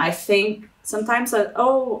 I think sometimes that,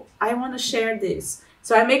 oh, I want to share this.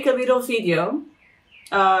 So I make a little video,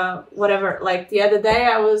 whatever. Like the other day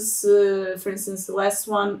I was, for instance, the last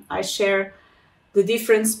one, I share the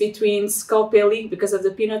difference between sculpt leak because of the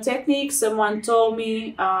Piino technique. Someone told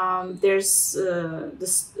me there's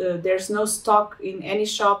no stock in any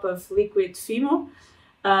shop of liquid Fimo.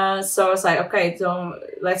 So I was like, okay, so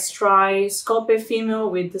let's try sculpt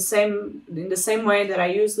Fimo in the same way that I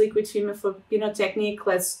use liquid Fimo for Piino technique.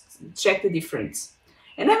 Let's check the difference.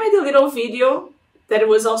 And I made a little video that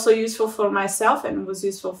was also useful for myself and was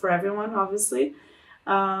useful for everyone, obviously.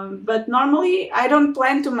 But normally I don't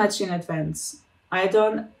plan too much in advance.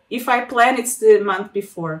 If I plan, it's the month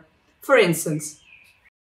before. For instance,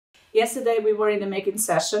 yesterday we were in a making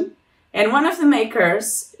session, and one of the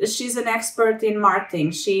makers, she's an expert in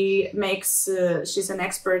marketing. She's an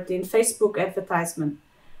expert in Facebook advertisement,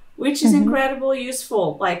 which is incredibly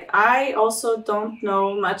useful. Like, I also don't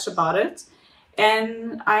know much about it,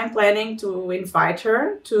 and I'm planning to invite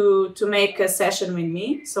her to make a session with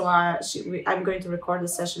me. So I'm going to record a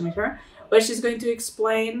session with her, where she's going to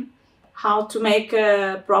explain how to make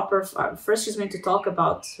a proper, first she's going to talk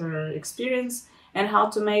about her experience and how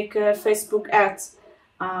to make a Facebook ads.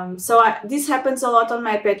 This happens a lot on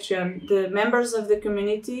my Patreon. The members of the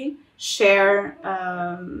community share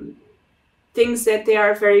things that they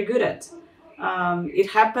are very good at.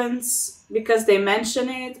 It happens because they mention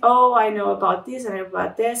it. Oh, I know about this and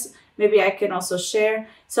about this. Maybe I can also share.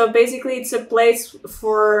 So basically it's a place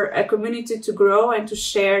for a community to grow and to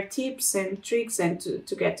share tips and tricks and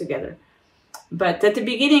to get together. But at the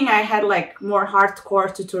beginning I had like more hardcore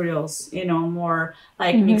tutorials, more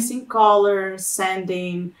like mixing colors,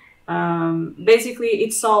 sanding. Basically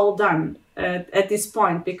it's all done at this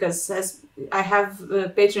point because as I have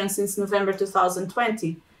Patreon since November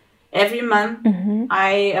 2020. Every month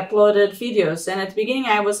I uploaded videos, and at the beginning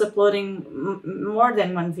I was uploading more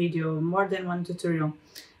than one video, more than one tutorial.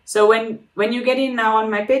 So when you get in now on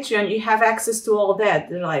my Patreon, you have access to all that.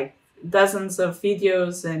 There are like dozens of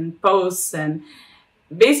videos and posts, and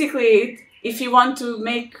basically if you want to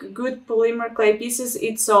make good polymer clay pieces,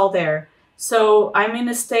 it's all there. So I'm in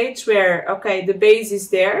a stage where, okay, the base is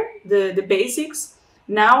there, the basics.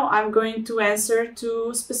 Now I'm going to answer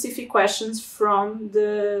to specific questions from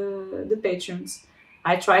the patrons.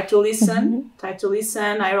 I try to listen,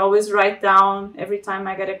 I always write down every time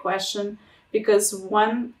I get a question, because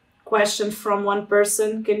one question from one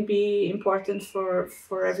person can be important for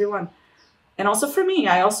everyone. And also for me,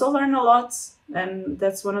 I also learn a lot. And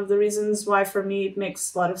that's one of the reasons why for me it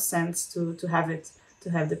makes a lot of sense to have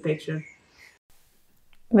the Patreon.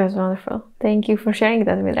 That's wonderful. Thank you for sharing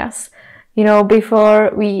that with us. Before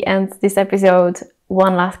we end this episode,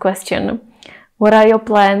 one last question. What are your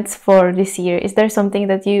plans for this year? Is there something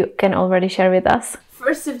that you can already share with us?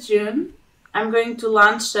 1st of June, I'm going to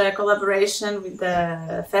launch a collaboration with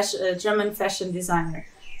a German fashion designer.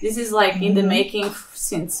 This is like in the making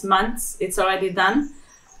since months. It's already done.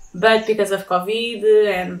 But because of COVID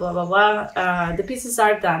and blah, blah, blah, the pieces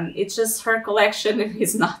are done. It's just her collection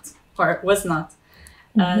is not, or was not.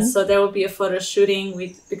 So there will be a photo shooting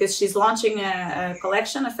because she's launching a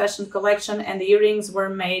collection, a fashion collection, and the earrings were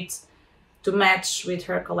made to match with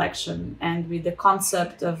her collection and with the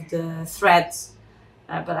concept of the threads.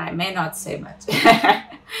 But I may not say much.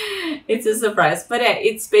 It's a surprise. But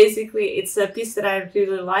it's a piece that I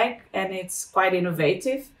really like, and it's quite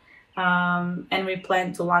innovative. And we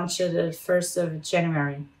plan to launch it the 1st of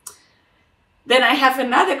January. Then I have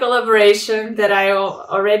another collaboration that I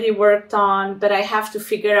already worked on, but I have to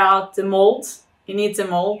figure out the mold. It needs a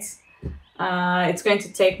mold. It's going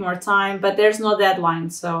to take more time, but there's no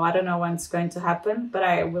deadline, so I don't know when it's going to happen, but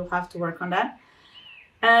I will have to work on that.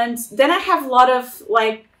 And then I have a lot of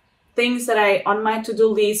like things that on my to-do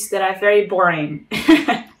list that are very boring.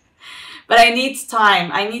 But I need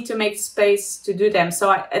time. I need to make space to do them.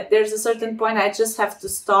 So there's a certain point I just have to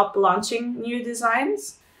stop launching new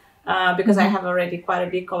designs. Because I have already quite a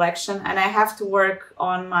big collection, and I have to work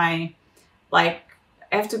on my like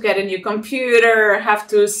I have to get a new computer, have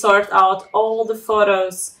to sort out all the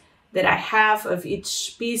photos that I have of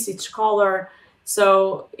each piece, each color.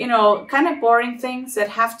 So, you know, kind of boring things that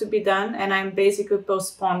have to be done, and I'm basically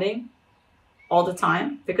postponing all the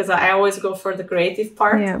time because I always go for the creative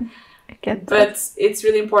part. Yeah, I get that. But it's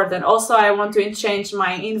really important. Also, I want to change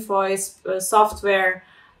my invoice software.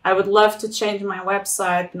 I would love to change my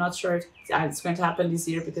website. Not sure if it's going to happen this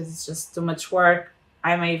year because it's just too much work.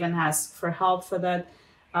 I may even ask for help for that.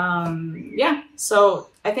 Yeah, so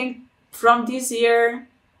I think from this year,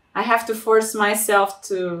 I have to force myself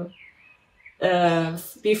to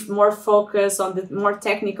be more focused on the more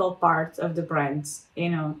technical part of the brand, you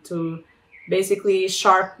know, to basically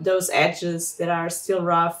sharp those edges that are still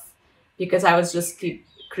rough, because I was just keep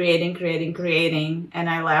creating, and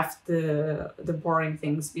I left the boring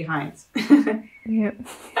things behind. Yeah.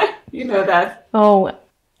 You know that. Oh,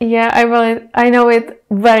 yeah, I know it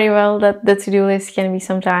very well that the to-do list can be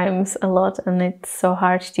sometimes a lot, and it's so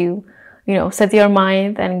hard to, you know, set your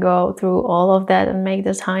mind and go through all of that and make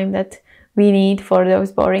the time that we need for those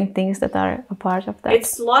boring things that are a part of that.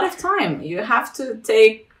 It's a lot of time. You have to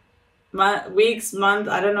take weeks, month,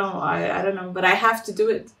 I don't know, but I have to do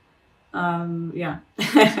it. Yeah.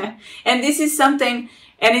 And this is something,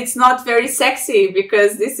 and it's not very sexy,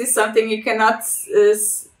 because this is something you cannot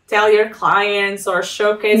tell your clients or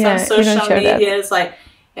showcase on social media. It's like,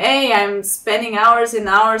 hey, I'm spending hours and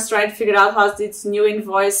hours trying to figure out how this new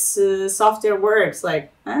invoice software works.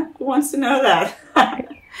 Like, who wants to know that?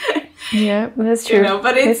 Yeah, that's true. You know,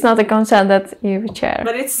 but it's not a concept that you share.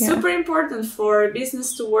 But it's super important for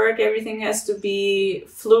business to work. Everything has to be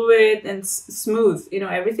fluid and smooth. You know,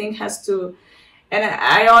 everything has to. And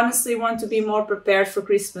I honestly want to be more prepared for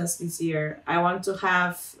Christmas this year. I want to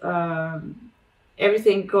have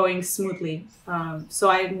everything going smoothly, so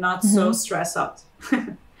I'm not so stressed out.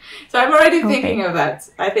 So I'm already thinking of that.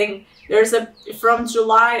 I think from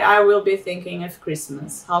July I will be thinking of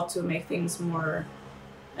Christmas, how to make things more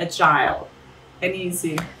agile and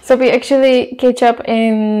easy. So we actually catch up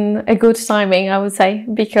in a good timing, I would say,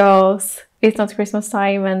 because it's not Christmas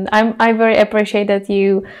time, and I very appreciate that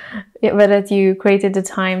you created the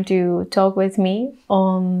time to talk with me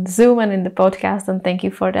on Zoom and in the podcast, and thank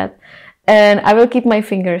you for that. And I will keep my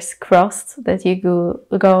fingers crossed that you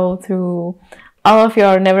go through all of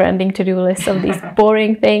your never-ending to-do list of these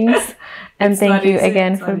boring things. And thank you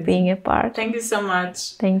again for being a part. Thank you so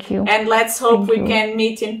much. Thank you. And let's hope we can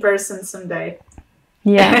meet in person someday.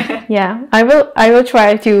 Yeah, yeah. I will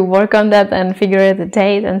try to work on that and figure out the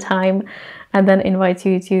date and time, and then invite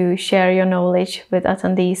you to share your knowledge with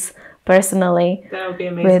attendees personally. That would be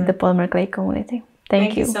amazing. With the Polymer Clay community.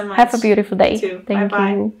 Thank you. So much. Have a beautiful day. You too. Thank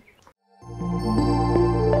Bye-bye. you.